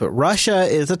to all this, but Russia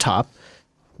is the top.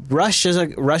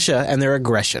 Russia and their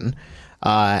aggression.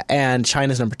 And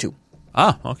China's number 2.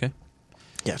 Ah, okay.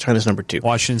 Yeah, China's number 2.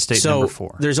 Washington State number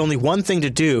 4. There's only one thing to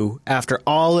do after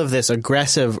all of this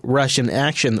aggressive Russian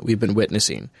action that we've been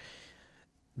witnessing.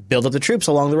 Build up the troops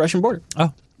along the Russian border.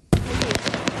 Oh.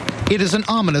 It is an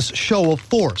ominous show of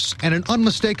force and an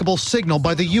unmistakable signal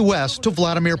by the U.S. to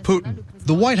Vladimir Putin.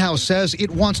 The White House says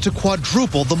it wants to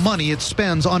quadruple the money it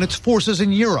spends on its forces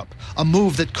in Europe, a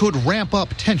move that could ramp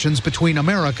up tensions between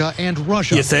America and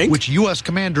Russia, you think? Which U.S.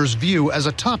 commanders view as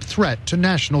a top threat to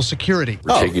national security.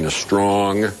 We're taking a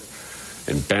strong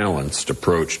and balanced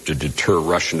approach to deter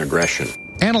Russian aggression.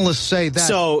 Analysts say that...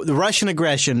 So the Russian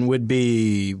aggression would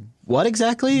be... What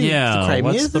exactly? Yeah, the Crimea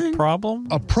what's thing? the problem?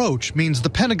 Approach means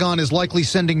the Pentagon is likely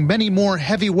sending many more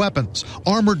heavy weapons,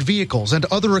 armored vehicles, and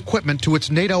other equipment to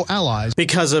its NATO allies.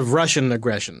 Because of Russian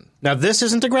aggression. Now, this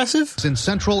isn't aggressive? In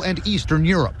Central and Eastern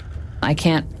Europe. I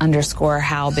can't underscore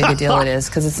how big a deal it is,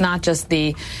 because it's not just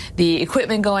the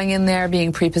equipment going in there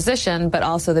being pre-positioned, but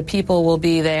also the people will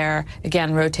be there,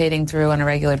 again, rotating through on a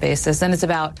regular basis. And it's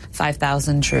about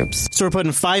 5,000 troops. So we're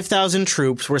putting 5,000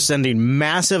 troops. We're sending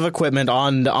massive equipment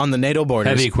on the NATO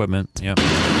borders. Heavy equipment, yeah.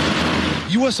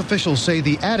 U.S. officials say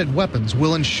the added weapons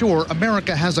will ensure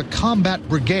America has a combat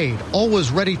brigade always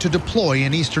ready to deploy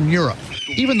in Eastern Europe.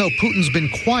 Even though Putin's been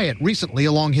quiet recently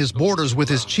along his borders with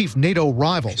his chief NATO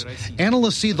rivals,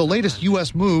 analysts see the latest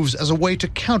U.S. moves as a way to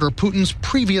counter Putin's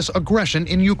previous aggression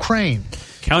in Ukraine.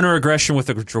 Counter-aggression with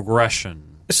aggression.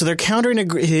 So they're countering.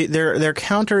 They're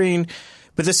countering.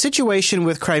 But the situation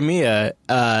with Crimea,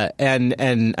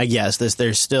 and yes,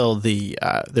 they're still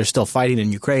fighting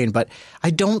in Ukraine, but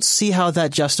I don't see how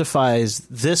that justifies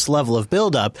this level of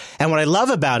buildup. And what I love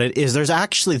about it is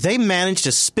they managed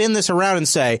to spin this around and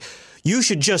say, you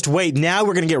should just wait. Now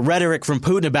we're going to get rhetoric from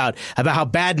Putin about how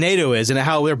bad NATO is and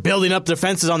how they're building up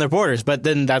defenses on their borders. But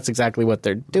then that's exactly what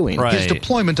they're doing. Right. His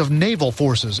deployment of naval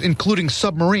forces, including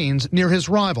submarines, near his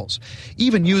rivals,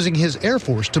 even using his air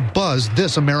force to buzz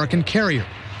this American carrier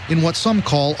in what some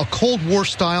call a Cold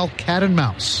War-style cat and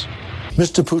mouse.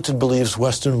 Mr. Putin believes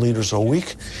Western leaders are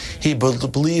weak. He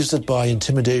believes that by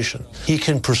intimidation, he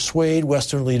can persuade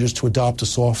Western leaders to adopt a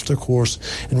softer course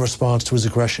in response to his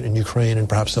aggression in Ukraine and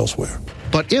perhaps elsewhere.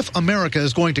 But if America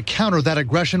is going to counter that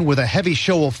aggression with a heavy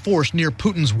show of force near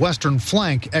Putin's western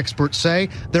flank, experts say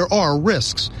there are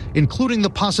risks, including the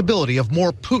possibility of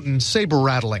more Putin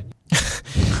saber-rattling.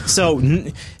 So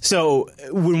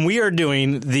when we are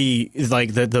doing the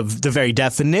very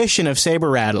definition of saber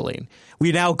rattling,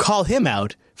 we now call him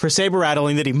out for saber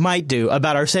rattling that he might do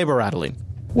about our saber rattling.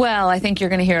 Well, I think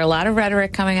you're going to hear a lot of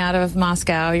rhetoric coming out of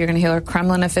Moscow. You're going to hear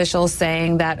Kremlin officials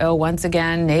saying that, once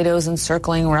again, NATO's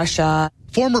encircling Russia.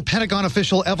 Former Pentagon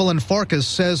official Evelyn Farkas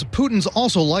says Putin's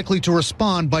also likely to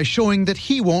respond by showing that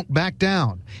he won't back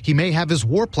down. He may have his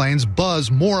warplanes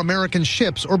buzz more American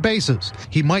ships or bases.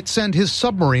 He might send his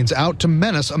submarines out to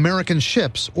menace American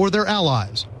ships or their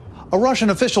allies. A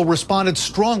Russian official responded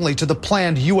strongly to the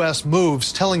planned U.S.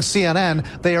 moves, telling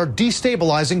CNN they are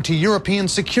destabilizing to European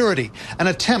security, an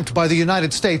attempt by the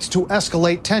United States to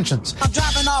escalate tensions. I'm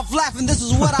driving off laughing, this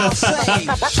is what I'll say.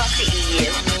 Fuck the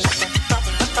EU.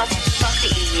 Fuck the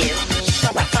EU.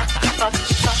 Fuck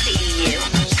the EU.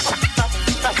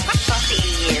 Fuck the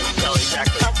EU. No,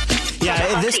 exactly.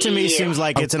 Yeah, this to me seems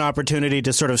like it's an opportunity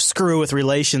to sort of screw with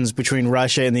relations between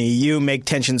Russia and the EU, make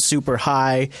tensions super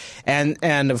high,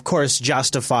 and of course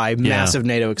justify massive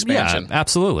NATO expansion. Yeah,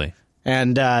 absolutely.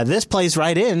 And this plays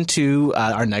right into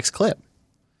our next clip.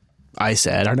 I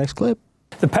said our next clip.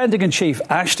 The Pentagon chief,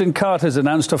 Ashton Carter, has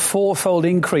announced a fourfold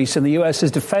increase in the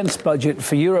U.S.'s defense budget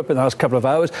for Europe in the last couple of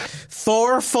hours.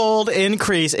 Fourfold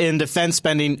increase in defense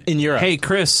spending in Europe. Hey,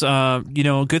 Chris,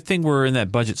 good thing we're in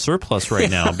that budget surplus right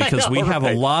now because we have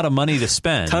a lot of money to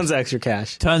spend. Tons of extra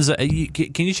cash. Tons.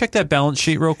 Can you check that balance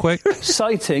sheet real quick?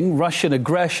 Citing Russian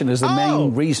aggression as the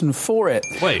main reason for it.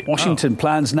 Washington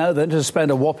plans now then to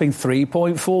spend a whopping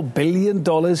 $3.4 billion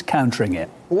countering it.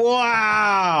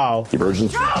 Wow! The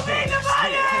emergence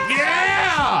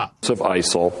of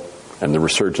ISIL and the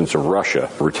resurgence of Russia,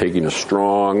 we're taking a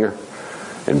strong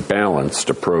and balanced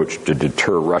approach to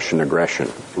deter Russian aggression,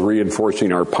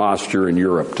 reinforcing our posture in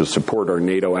Europe to support our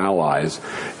NATO allies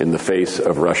in the face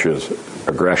of Russia's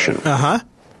aggression.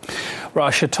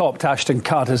 Russia topped Ashton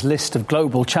Carter's list of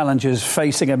global challenges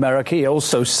facing America. He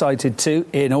also cited two,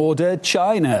 in order,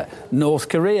 China, North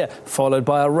Korea, followed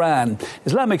by Iran.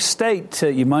 Islamic State,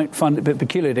 you might find it a bit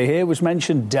peculiar to hear, was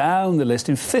mentioned down the list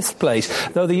in fifth place,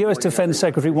 though the U.S. Defense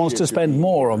Secretary wants to spend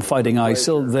more on fighting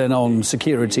ISIL than on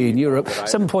security in Europe,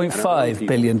 $7.5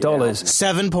 billion.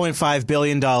 $7.5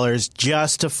 billion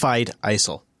just to fight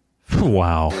ISIL.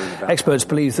 Wow. Experts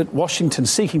believe that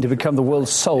Washington's seeking to become the world's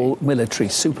sole military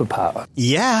superpower.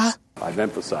 Yeah. I've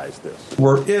emphasized this.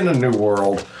 We're in a new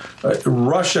world.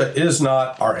 Russia is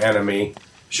not our enemy,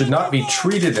 should not be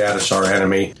treated as our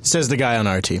enemy. Says the guy on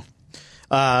RT.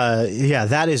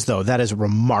 That is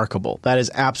remarkable. That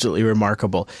is absolutely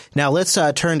remarkable. Now let's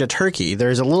turn to Turkey.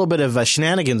 There's a little bit of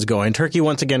shenanigans going. Turkey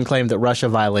once again claimed that Russia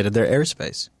violated their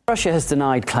airspace. Russia has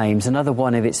denied claims another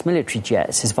one of its military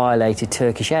jets has violated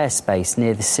Turkish airspace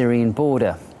near the Syrian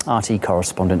border. RT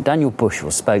correspondent Daniel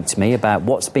Bushell spoke to me about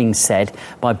what's being said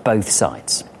by both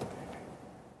sides.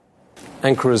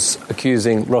 Ankara's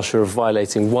accusing Russia of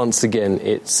violating once again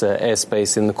its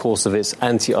airspace in the course of its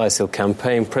anti-ISIL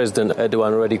campaign. President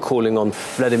Erdogan already calling on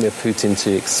Vladimir Putin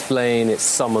to explain. It's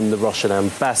summoned the Russian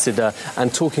ambassador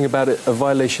and talking about a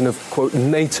violation of, quote,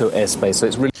 NATO airspace.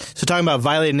 So talking about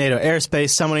violating NATO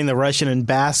airspace, summoning the Russian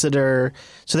ambassador.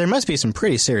 So there must be some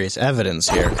pretty serious evidence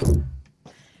here.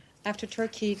 After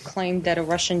Turkey claimed that a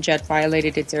Russian jet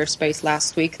violated its airspace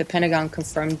last week, the Pentagon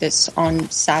confirmed this on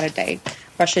Saturday.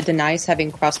 Russia denies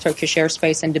having crossed Turkish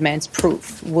airspace and demands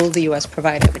proof. Will the U.S.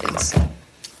 provide evidence?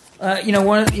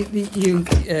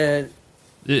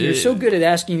 You're so good at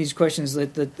asking these questions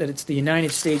that it's the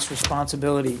United States'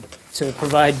 responsibility to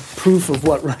provide proof of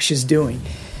what Russia's doing,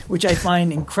 which I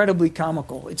find incredibly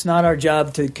comical. It's not our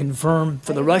job to confirm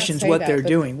for the Russians what they're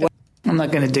doing. I'm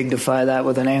not going to dignify that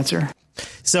with an answer.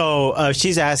 So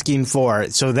she's asking for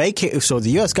so the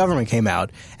U.S. government came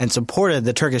out and supported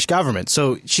the Turkish government.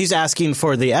 So she's asking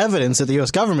for the evidence that the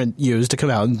U.S. government used to come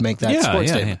out and make that support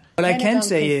statement. What I can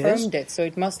say is, so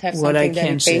it must have something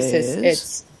that bases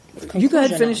its you go ahead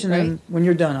and finish, and then when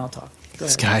you're done, I'll talk.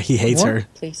 This guy, he hates her.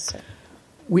 Please, sir.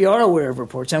 We are aware of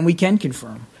reports, and we can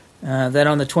confirm that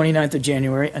on the 29th of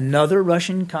January, another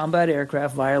Russian combat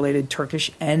aircraft violated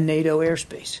Turkish and NATO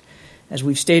airspace. As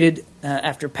we've stated,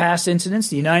 after past incidents,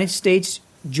 the United States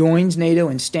joins NATO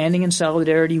in standing in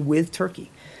solidarity with Turkey.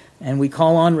 And we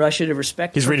call on Russia to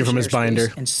respect He's reading from his binder.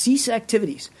 And cease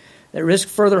activities that risk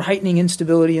further heightening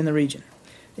instability in the region.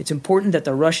 It's important that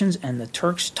the Russians and the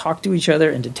Turks talk to each other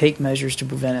and to take measures to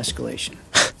prevent escalation.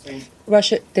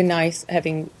 Russia denies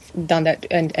having done that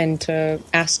and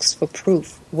asks for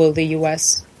proof. Will the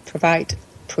U.S. provide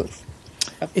proof?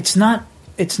 It's not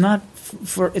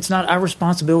our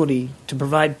responsibility to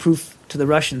provide proof to the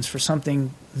Russians for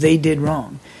something they did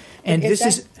wrong. And it's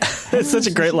such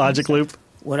a great logic loop.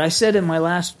 What I said in my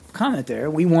last comment there,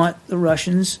 we want the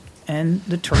Russians and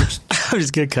the Turks to I'm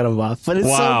just gonna cut him off, but it's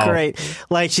so great.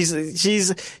 Like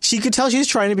she could tell she's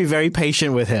trying to be very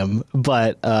patient with him,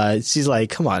 but she's like,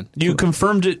 "Come on." You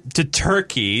confirmed it to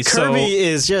Turkey. Kirby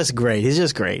is just great. He's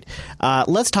just great.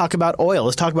 Let's talk about oil.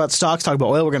 Let's talk about stocks. Talk about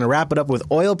oil. We're gonna wrap it up with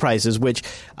oil prices, which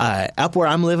up where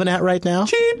I'm living at right now,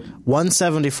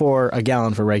 $1.74 a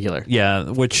gallon for regular. Yeah,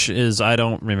 which is I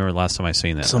don't remember the last time I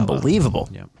seen that. It's unbelievable.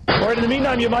 Yeah. All right, in the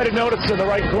meantime, you might have noticed in the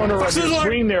right corner of your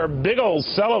screen there, big old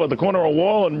cello at the corner of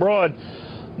Wall and Broad.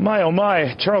 My, oh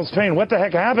my, Charles Payne, what the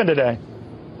heck happened today?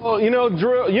 Well, you know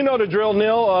the drill,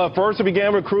 Neil. First it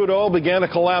began with crude oil, began to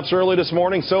collapse early this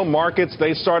morning. So markets,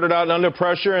 they started out under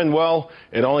pressure, and, well,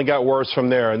 it only got worse from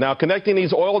there. Now, connecting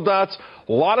these oil dots,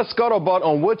 a lot of scuttlebutt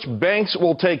on which banks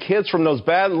will take hits from those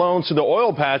bad loans to the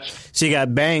oil patch. So you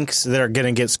got banks that are going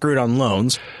to get screwed on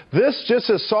loans. This just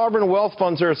as sovereign wealth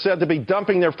funds are said to be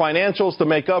dumping their financials to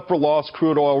make up for lost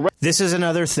crude oil. This is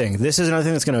another thing. This is another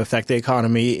thing that's going to affect the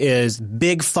economy is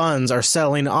big funds are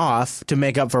selling off to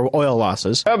make up for oil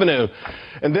losses. Revenue.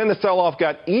 And then the sell-off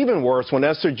got even worse when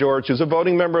Esther George, who's a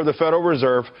voting member of the Federal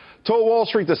Reserve, told Wall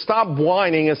Street to stop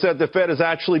whining and said the Fed is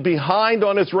actually behind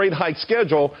on its rate hike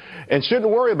schedule and shouldn't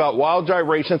worry about wild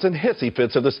gyrations and hissy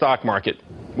fits of the stock market.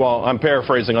 Well, I'm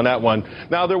paraphrasing on that one.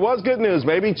 Now, there was good news.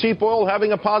 Maybe cheap oil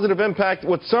having a positive impact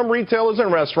with some retailers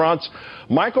and restaurants.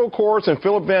 Michael Kors and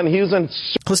Philip Van Heusen.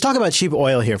 Let's talk about cheap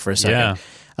oil here for a second.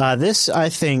 Yeah. This, I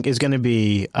think, is going to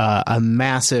be a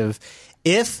massive –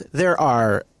 if there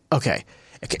are – okay.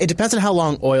 It depends on how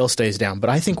long oil stays down,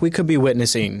 but I think we could be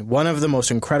witnessing one of the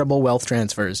most incredible wealth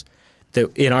transfers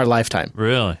in our lifetime.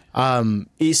 Really?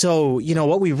 So, you know,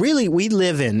 what we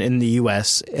live in the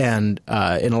U.S. and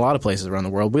in a lot of places around the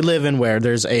world, we live in where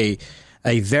there's a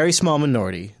very small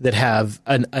minority that have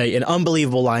an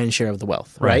unbelievable lion's share of the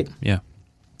wealth, right? Yeah.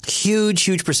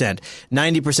 Huge percent.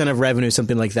 90% of revenue,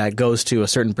 something like that, goes to a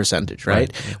certain percentage,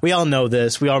 right? Yeah. We all know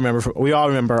this. We all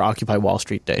remember Occupy Wall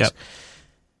Street days. Yep.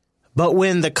 But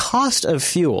when the cost of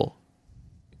fuel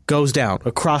goes down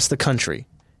across the country,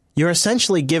 you're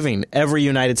essentially giving every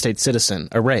United States citizen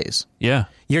a raise. Yeah.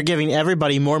 You're giving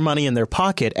everybody more money in their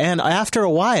pocket. And after a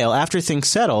while, after things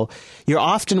settle, you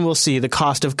often will see the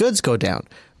cost of goods go down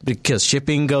because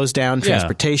shipping goes down,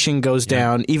 transportation goes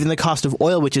down, even the cost of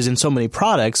oil, which is in so many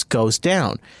products, goes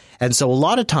down. And so a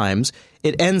lot of times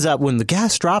it ends up, when the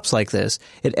gas drops like this,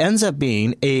 it ends up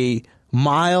being a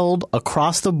mild,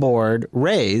 across-the-board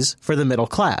raise for the middle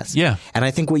class. Yeah. And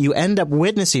I think what you end up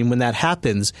witnessing when that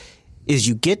happens is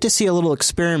you get to see a little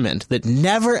experiment that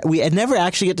we never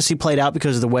actually get to see played out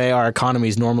because of the way our economy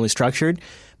is normally structured.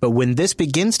 But when this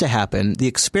begins to happen, the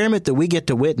experiment that we get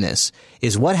to witness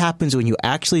is what happens when you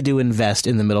actually do invest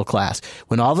in the middle class.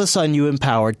 When all of a sudden you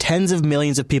empower tens of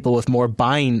millions of people with more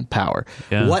buying power,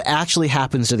 what actually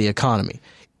happens to the economy?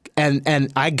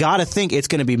 And I got to think it's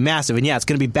going to be massive. And, it's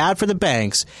going to be bad for the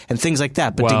banks and things like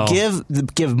that. But to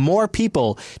give more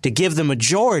people, to give the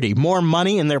majority more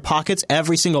money in their pockets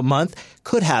every single month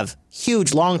could have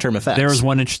huge long-term effects. There is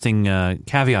one interesting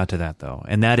caveat to that, though,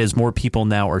 and that is more people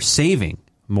now are saving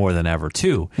more than ever,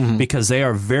 too, because they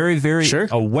are very, very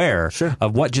aware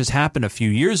of what just happened a few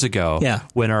years ago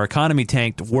when our economy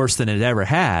tanked worse than it ever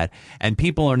had. And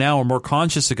people are now more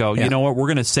conscious to go, you know what, we're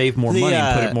going to save more money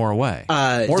and put it more away.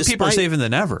 More people are saving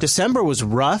than ever. December was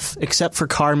rough, except for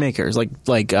car makers. Like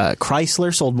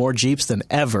Chrysler sold more Jeeps than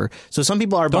ever. So some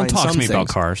people are buying some things. Don't talk to me about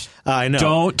cars. I know.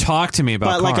 Don't talk to me about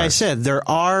cars. But like I said, there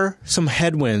are some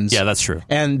headwinds. Yeah, that's true.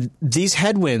 And these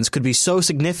headwinds could be so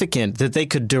significant that they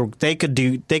could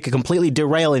completely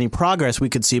derail any progress we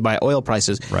could see by oil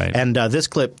prices. Right. And this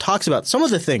clip talks about some of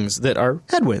the things that are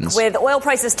headwinds. With oil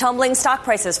prices tumbling, stock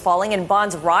prices falling, and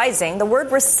bonds rising, the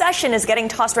word recession is getting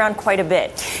tossed around quite a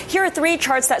bit. Here are 3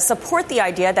 charts that support the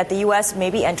idea that the U.S. may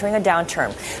be entering a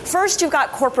downturn. First, you've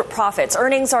got corporate profits.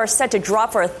 Earnings are set to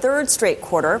drop for a 3rd straight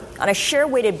quarter. On a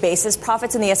share-weighted basis,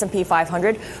 profits in the S&P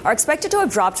 500 are expected to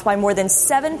have dropped by more than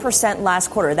 7% last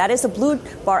quarter. That is the blue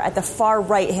bar at the far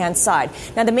right-hand side.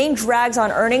 Now, the main drags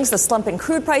on earnings, the slump in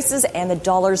crude prices and the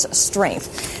dollar's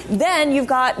strength. Then you've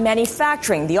got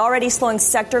manufacturing. The already slowing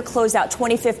sector closed out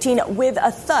 2015 with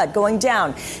a thud, going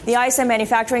down. The ISM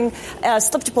manufacturing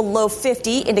slipped below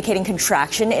 50, indicating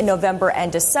contraction in November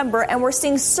and December. And we're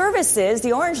seeing services,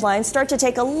 the orange line, start to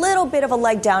take a little bit of a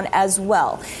leg down as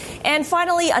well. And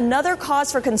finally, another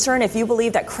cause for concern if you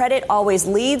believe that credit always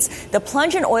leads. The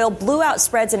plunge in oil blew out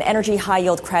spreads in energy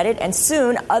high-yield credit, and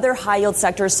soon other high-yield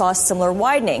sectors saw similar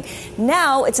widening.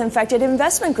 Now it's infected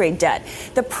investment-grade debt.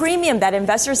 The premium that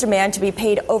investors demand to be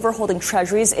paid over holding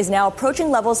treasuries is now approaching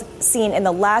levels seen in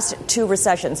the last 2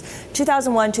 recessions,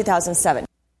 2001, 2007.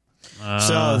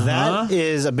 So that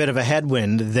is a bit of a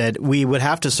headwind that we would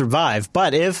have to survive.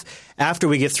 But if, after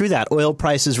we get through that, oil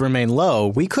prices remain low,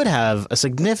 we could have a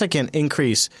significant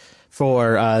increase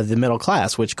for the middle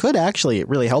class, which could actually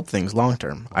really help things long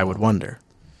term, I would wonder.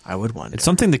 It's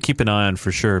something to keep an eye on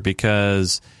for sure,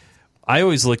 because I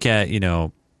always look at,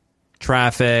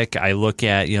 traffic. I look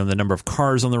at, the number of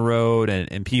cars on the road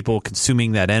and people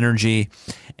consuming that energy.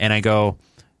 And I go,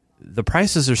 the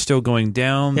prices are still going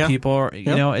down. Yeah. People are,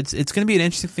 it's going to be an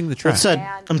interesting thing to track.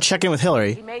 I'm checking with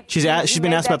Hillary. She's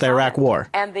been asked about the Iraq War.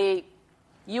 And the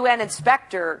UN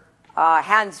inspector,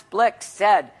 Hans Blick,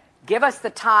 said, give us the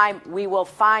time, we will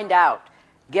find out.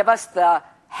 Give us the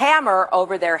hammer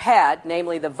over their head,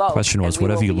 namely the vote. Question was, what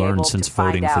have you learned since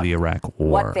voting for the Iraq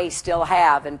War? What they still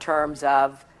have in terms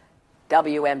of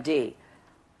WMD.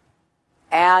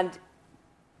 And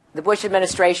the Bush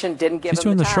administration didn't give She's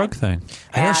doing the shrug thing.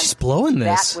 I know, she's blowing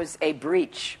this. That was a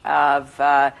breach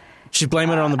of she's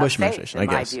blaming it on the Bush administration, I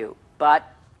guess. In my view. But,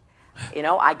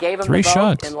 I gave him the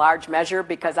vote in large measure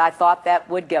because I thought that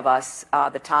would give us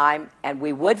the time and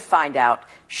we would find out.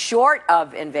 Short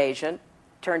of invasion,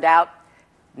 turned out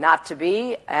not to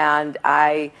be, and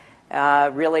I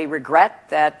really regret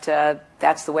that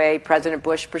that's the way President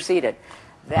Bush proceeded.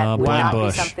 That would not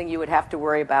be something you would have to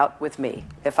worry about with me.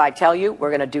 If I tell you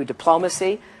we're going to do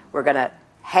diplomacy, we're going to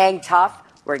hang tough,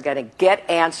 we're going to get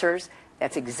answers,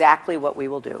 that's exactly what we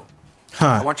will do.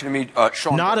 I want you to meet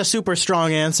Sean. Not a super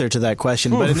strong answer to that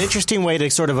question, but an interesting way to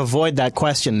sort of avoid that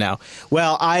question now.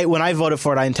 Well, when I voted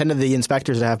for it, I intended the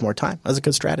inspectors to have more time. That was a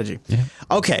good strategy. Yeah.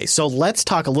 Okay, so let's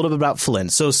talk a little bit about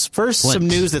Flint. So first, some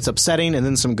news that's upsetting, and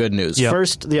then some good news. Yep.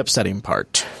 First, the upsetting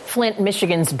part. Flint,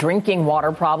 Michigan's drinking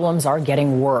water problems are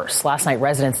getting worse. Last night,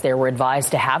 residents there were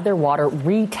advised to have their water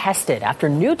retested after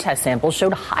new test samples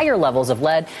showed higher levels of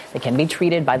lead that can be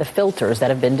treated by the filters that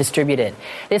have been distributed.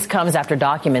 This comes after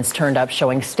documents turned up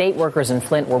showing state workers in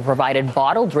Flint were provided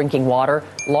bottled drinking water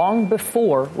long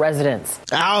before residents.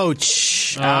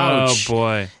 Ouch. Oh,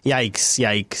 boy.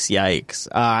 Yikes.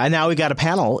 And now we got a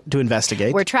panel to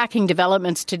investigate. We're tracking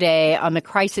developments today on the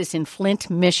crisis in Flint,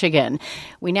 Michigan.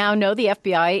 We now know the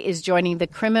FBI is joining the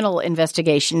criminal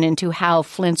investigation into how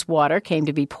Flint's water came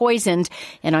to be poisoned.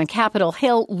 And on Capitol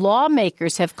Hill,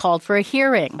 lawmakers have called for a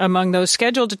hearing. Among those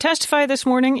scheduled to testify this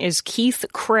morning is Keith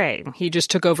Cray. He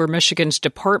just took over Michigan's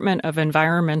Department of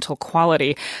Environmental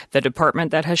Quality, the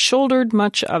department that has shouldered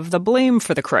much of the blame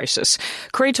for the crisis.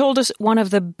 Cray told us one of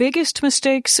the biggest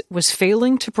mistakes was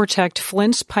failing to protect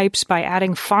Flint's pipes by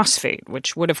adding phosphate,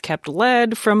 which would have kept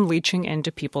lead from leaching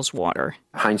into people's water.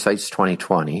 Hindsight's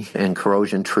 20/20, and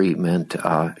corrosion treatment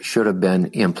should have been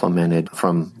implemented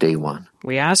from day one.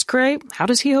 We asked Cray, how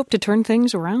does he hope to turn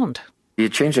things around? You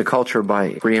change the culture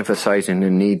by reemphasizing the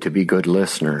need to be good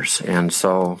listeners. And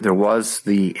so there was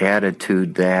the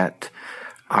attitude that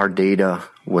our data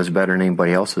was better than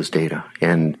anybody else's data.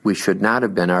 And we should not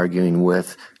have been arguing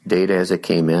with data as it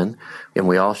came in. And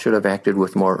we all should have acted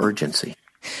with more urgency.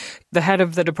 The head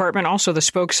of the department, also the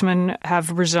spokesman,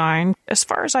 have resigned. As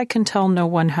far as I can tell, no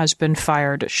one has been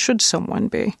fired. Should someone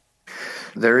be?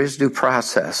 There is due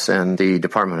process, and the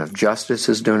Department of Justice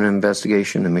is doing an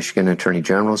investigation. The Michigan Attorney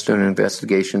General is doing an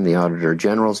investigation. The Auditor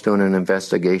General is doing an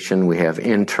investigation. We have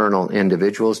internal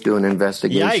individuals doing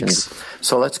investigations. Yikes.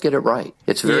 So let's get it right.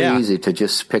 It's very easy to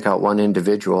just pick out one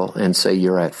individual and say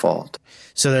you're at fault.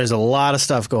 So there's a lot of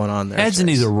stuff going on there. Heads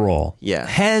need to roll. Yeah.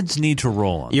 Heads need to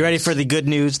roll on. You ready for the good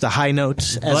news, the high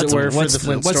notes, as it were, for the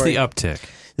Flint story? What's the uptick?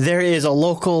 There is a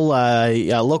local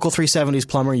 370s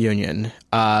plumber union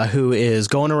who is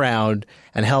going around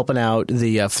and helping out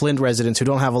the Flint residents who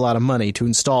don't have a lot of money to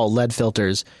install lead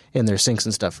filters in their sinks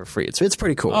and stuff for free. It's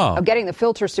pretty cool. Getting the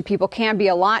filters to people can be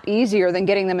a lot easier than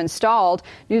getting them installed.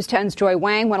 News 10's Joy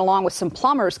Wang went along with some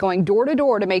plumbers going door to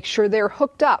door to make sure they're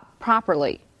hooked up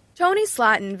properly. Tony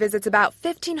Slatton visits about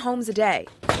 15 homes a day.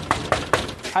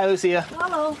 Hi, Lucia.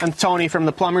 Hello. I'm Tony from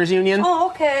the Plumbers Union. Oh,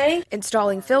 okay.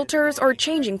 Installing filters or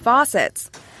changing faucets.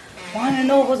 Want to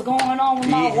know what's going on with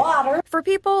my water. For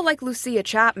people like Lucia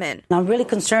Chapman. I'm really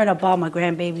concerned about my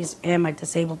grandbabies and my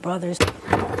disabled brothers.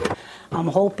 I'm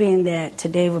hoping that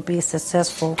today will be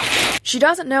successful. She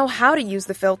doesn't know how to use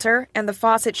the filter, and the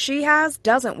faucet she has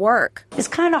doesn't work. It's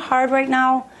kind of hard right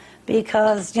now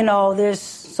because, there's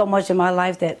so much in my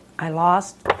life that I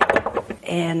lost.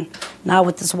 And now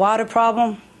with this water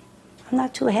problem, I'm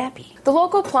not too happy. The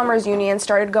local plumbers union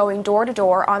started going door to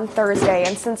door on Thursday,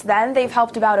 and since then they've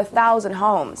helped about 1,000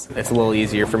 homes. It's a little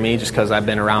easier for me just because I've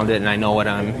been around it and I know what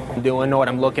I'm doing, know what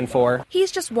I'm looking for.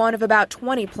 He's just one of about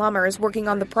 20 plumbers working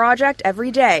on the project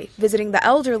every day, visiting the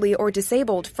elderly or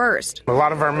disabled first. A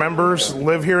lot of our members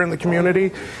live here in the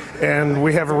community, and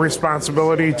we have a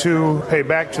responsibility to pay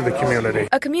back to the community.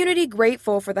 A community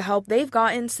grateful for the help they've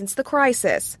gotten since the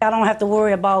crisis. I don't have to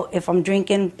worry about if I'm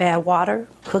drinking bad water,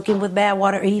 cooking with bad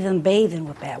water, or even bathing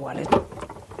with bad water.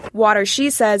 Water, she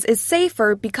says, is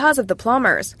safer because of the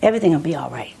plumbers. Everything will be all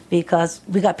right because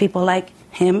we got people like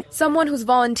him. Someone who's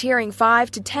volunteering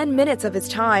 5 to 10 minutes of his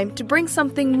time to bring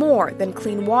something more than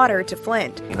clean water to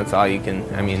Flint. That's all you can,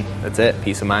 that's it,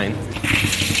 peace of mind.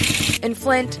 In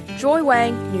Flint, Joy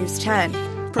Wang, News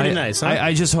 10. Pretty nice, huh?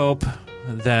 I just hope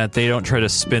that they don't try to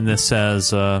spin this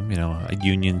as a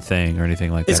union thing or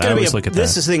anything like that. It's going to be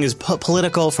this thing is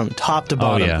political from top to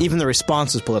bottom. Yeah. Even the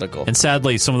response is political. And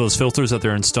sadly, some of those filters that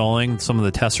they're installing, some of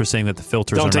the tests are saying that the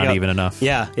filters are not even enough.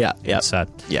 Yeah. It's sad.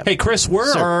 Yeah. Hey, Chris,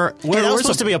 that was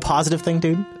supposed to be a positive thing,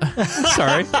 dude.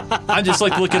 Sorry. I just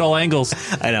like to look at all angles.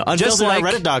 I know.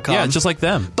 Unfiltered.reddit.com. Yeah, just like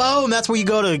them. Boom. That's where you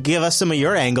go to give us some of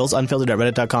your angles.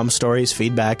 Unfiltered.reddit.com, stories,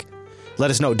 feedback. Let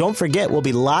us know. Don't forget, we'll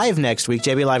be live next week,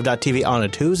 jblive.tv on a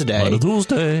Tuesday.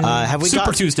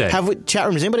 Super Tuesday. Chat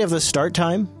room, does anybody have the start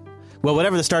time? Well,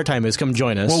 whatever the start time is, come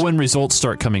join us. Well, when results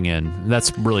start coming in,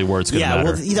 that's really where it's going to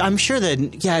matter. Well, I'm sure that,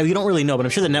 you don't really know, but I'm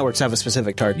sure the networks have a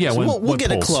specific target. Yeah, we'll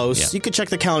get it close. Yeah. You can check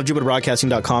the calendar,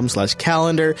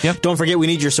 JupiterBroadcasting.com/calendar. Yep. Don't forget, we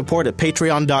need your support at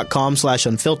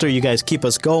Patreon.com/unfilter. You guys keep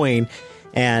us going,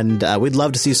 and we'd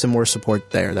love to see some more support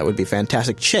there. That would be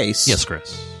fantastic. Chase. Yes,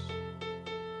 Chris.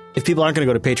 If people aren't going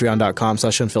to go to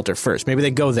patreon.com/unfilter first, maybe they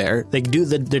go there, they do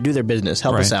their business,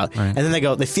 help us out, and then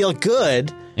they feel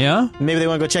good. Yeah? Maybe they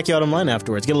want to go check you out online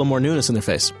afterwards, get a little more newness in their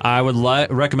face. I would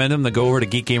recommend them to go over to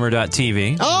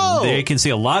geekgamer.tv. Oh! They can see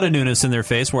a lot of newness in their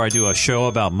face where I do a show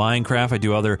about Minecraft, I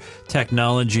do other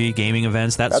technology, gaming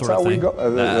events, that's sort of thing.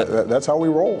 That's how we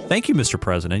roll. Thank you, Mr.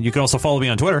 President. You can also follow me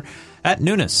on Twitter at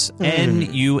Nunes,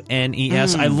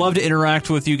 Nunes. I love to interact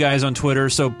with you guys on Twitter,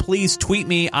 so please tweet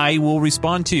me. I will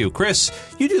respond to you. Chris,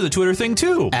 you do the Twitter thing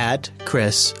too. At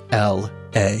Chris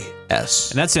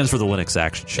LAS. And that stands for the Linux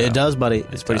Action Show. It does, buddy.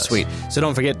 It's pretty sweet. So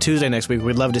don't forget, Tuesday next week,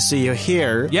 we'd love to see you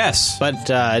here. Yes. But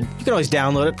you can always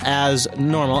download it as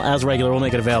normal, as regular. We'll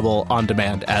make it available on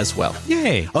demand as well.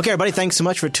 Yay. Okay, everybody, thanks so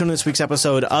much for tuning in this week's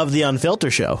episode of The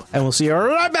Unfiltered Show. And we'll see you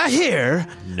right back here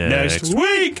next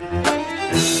week.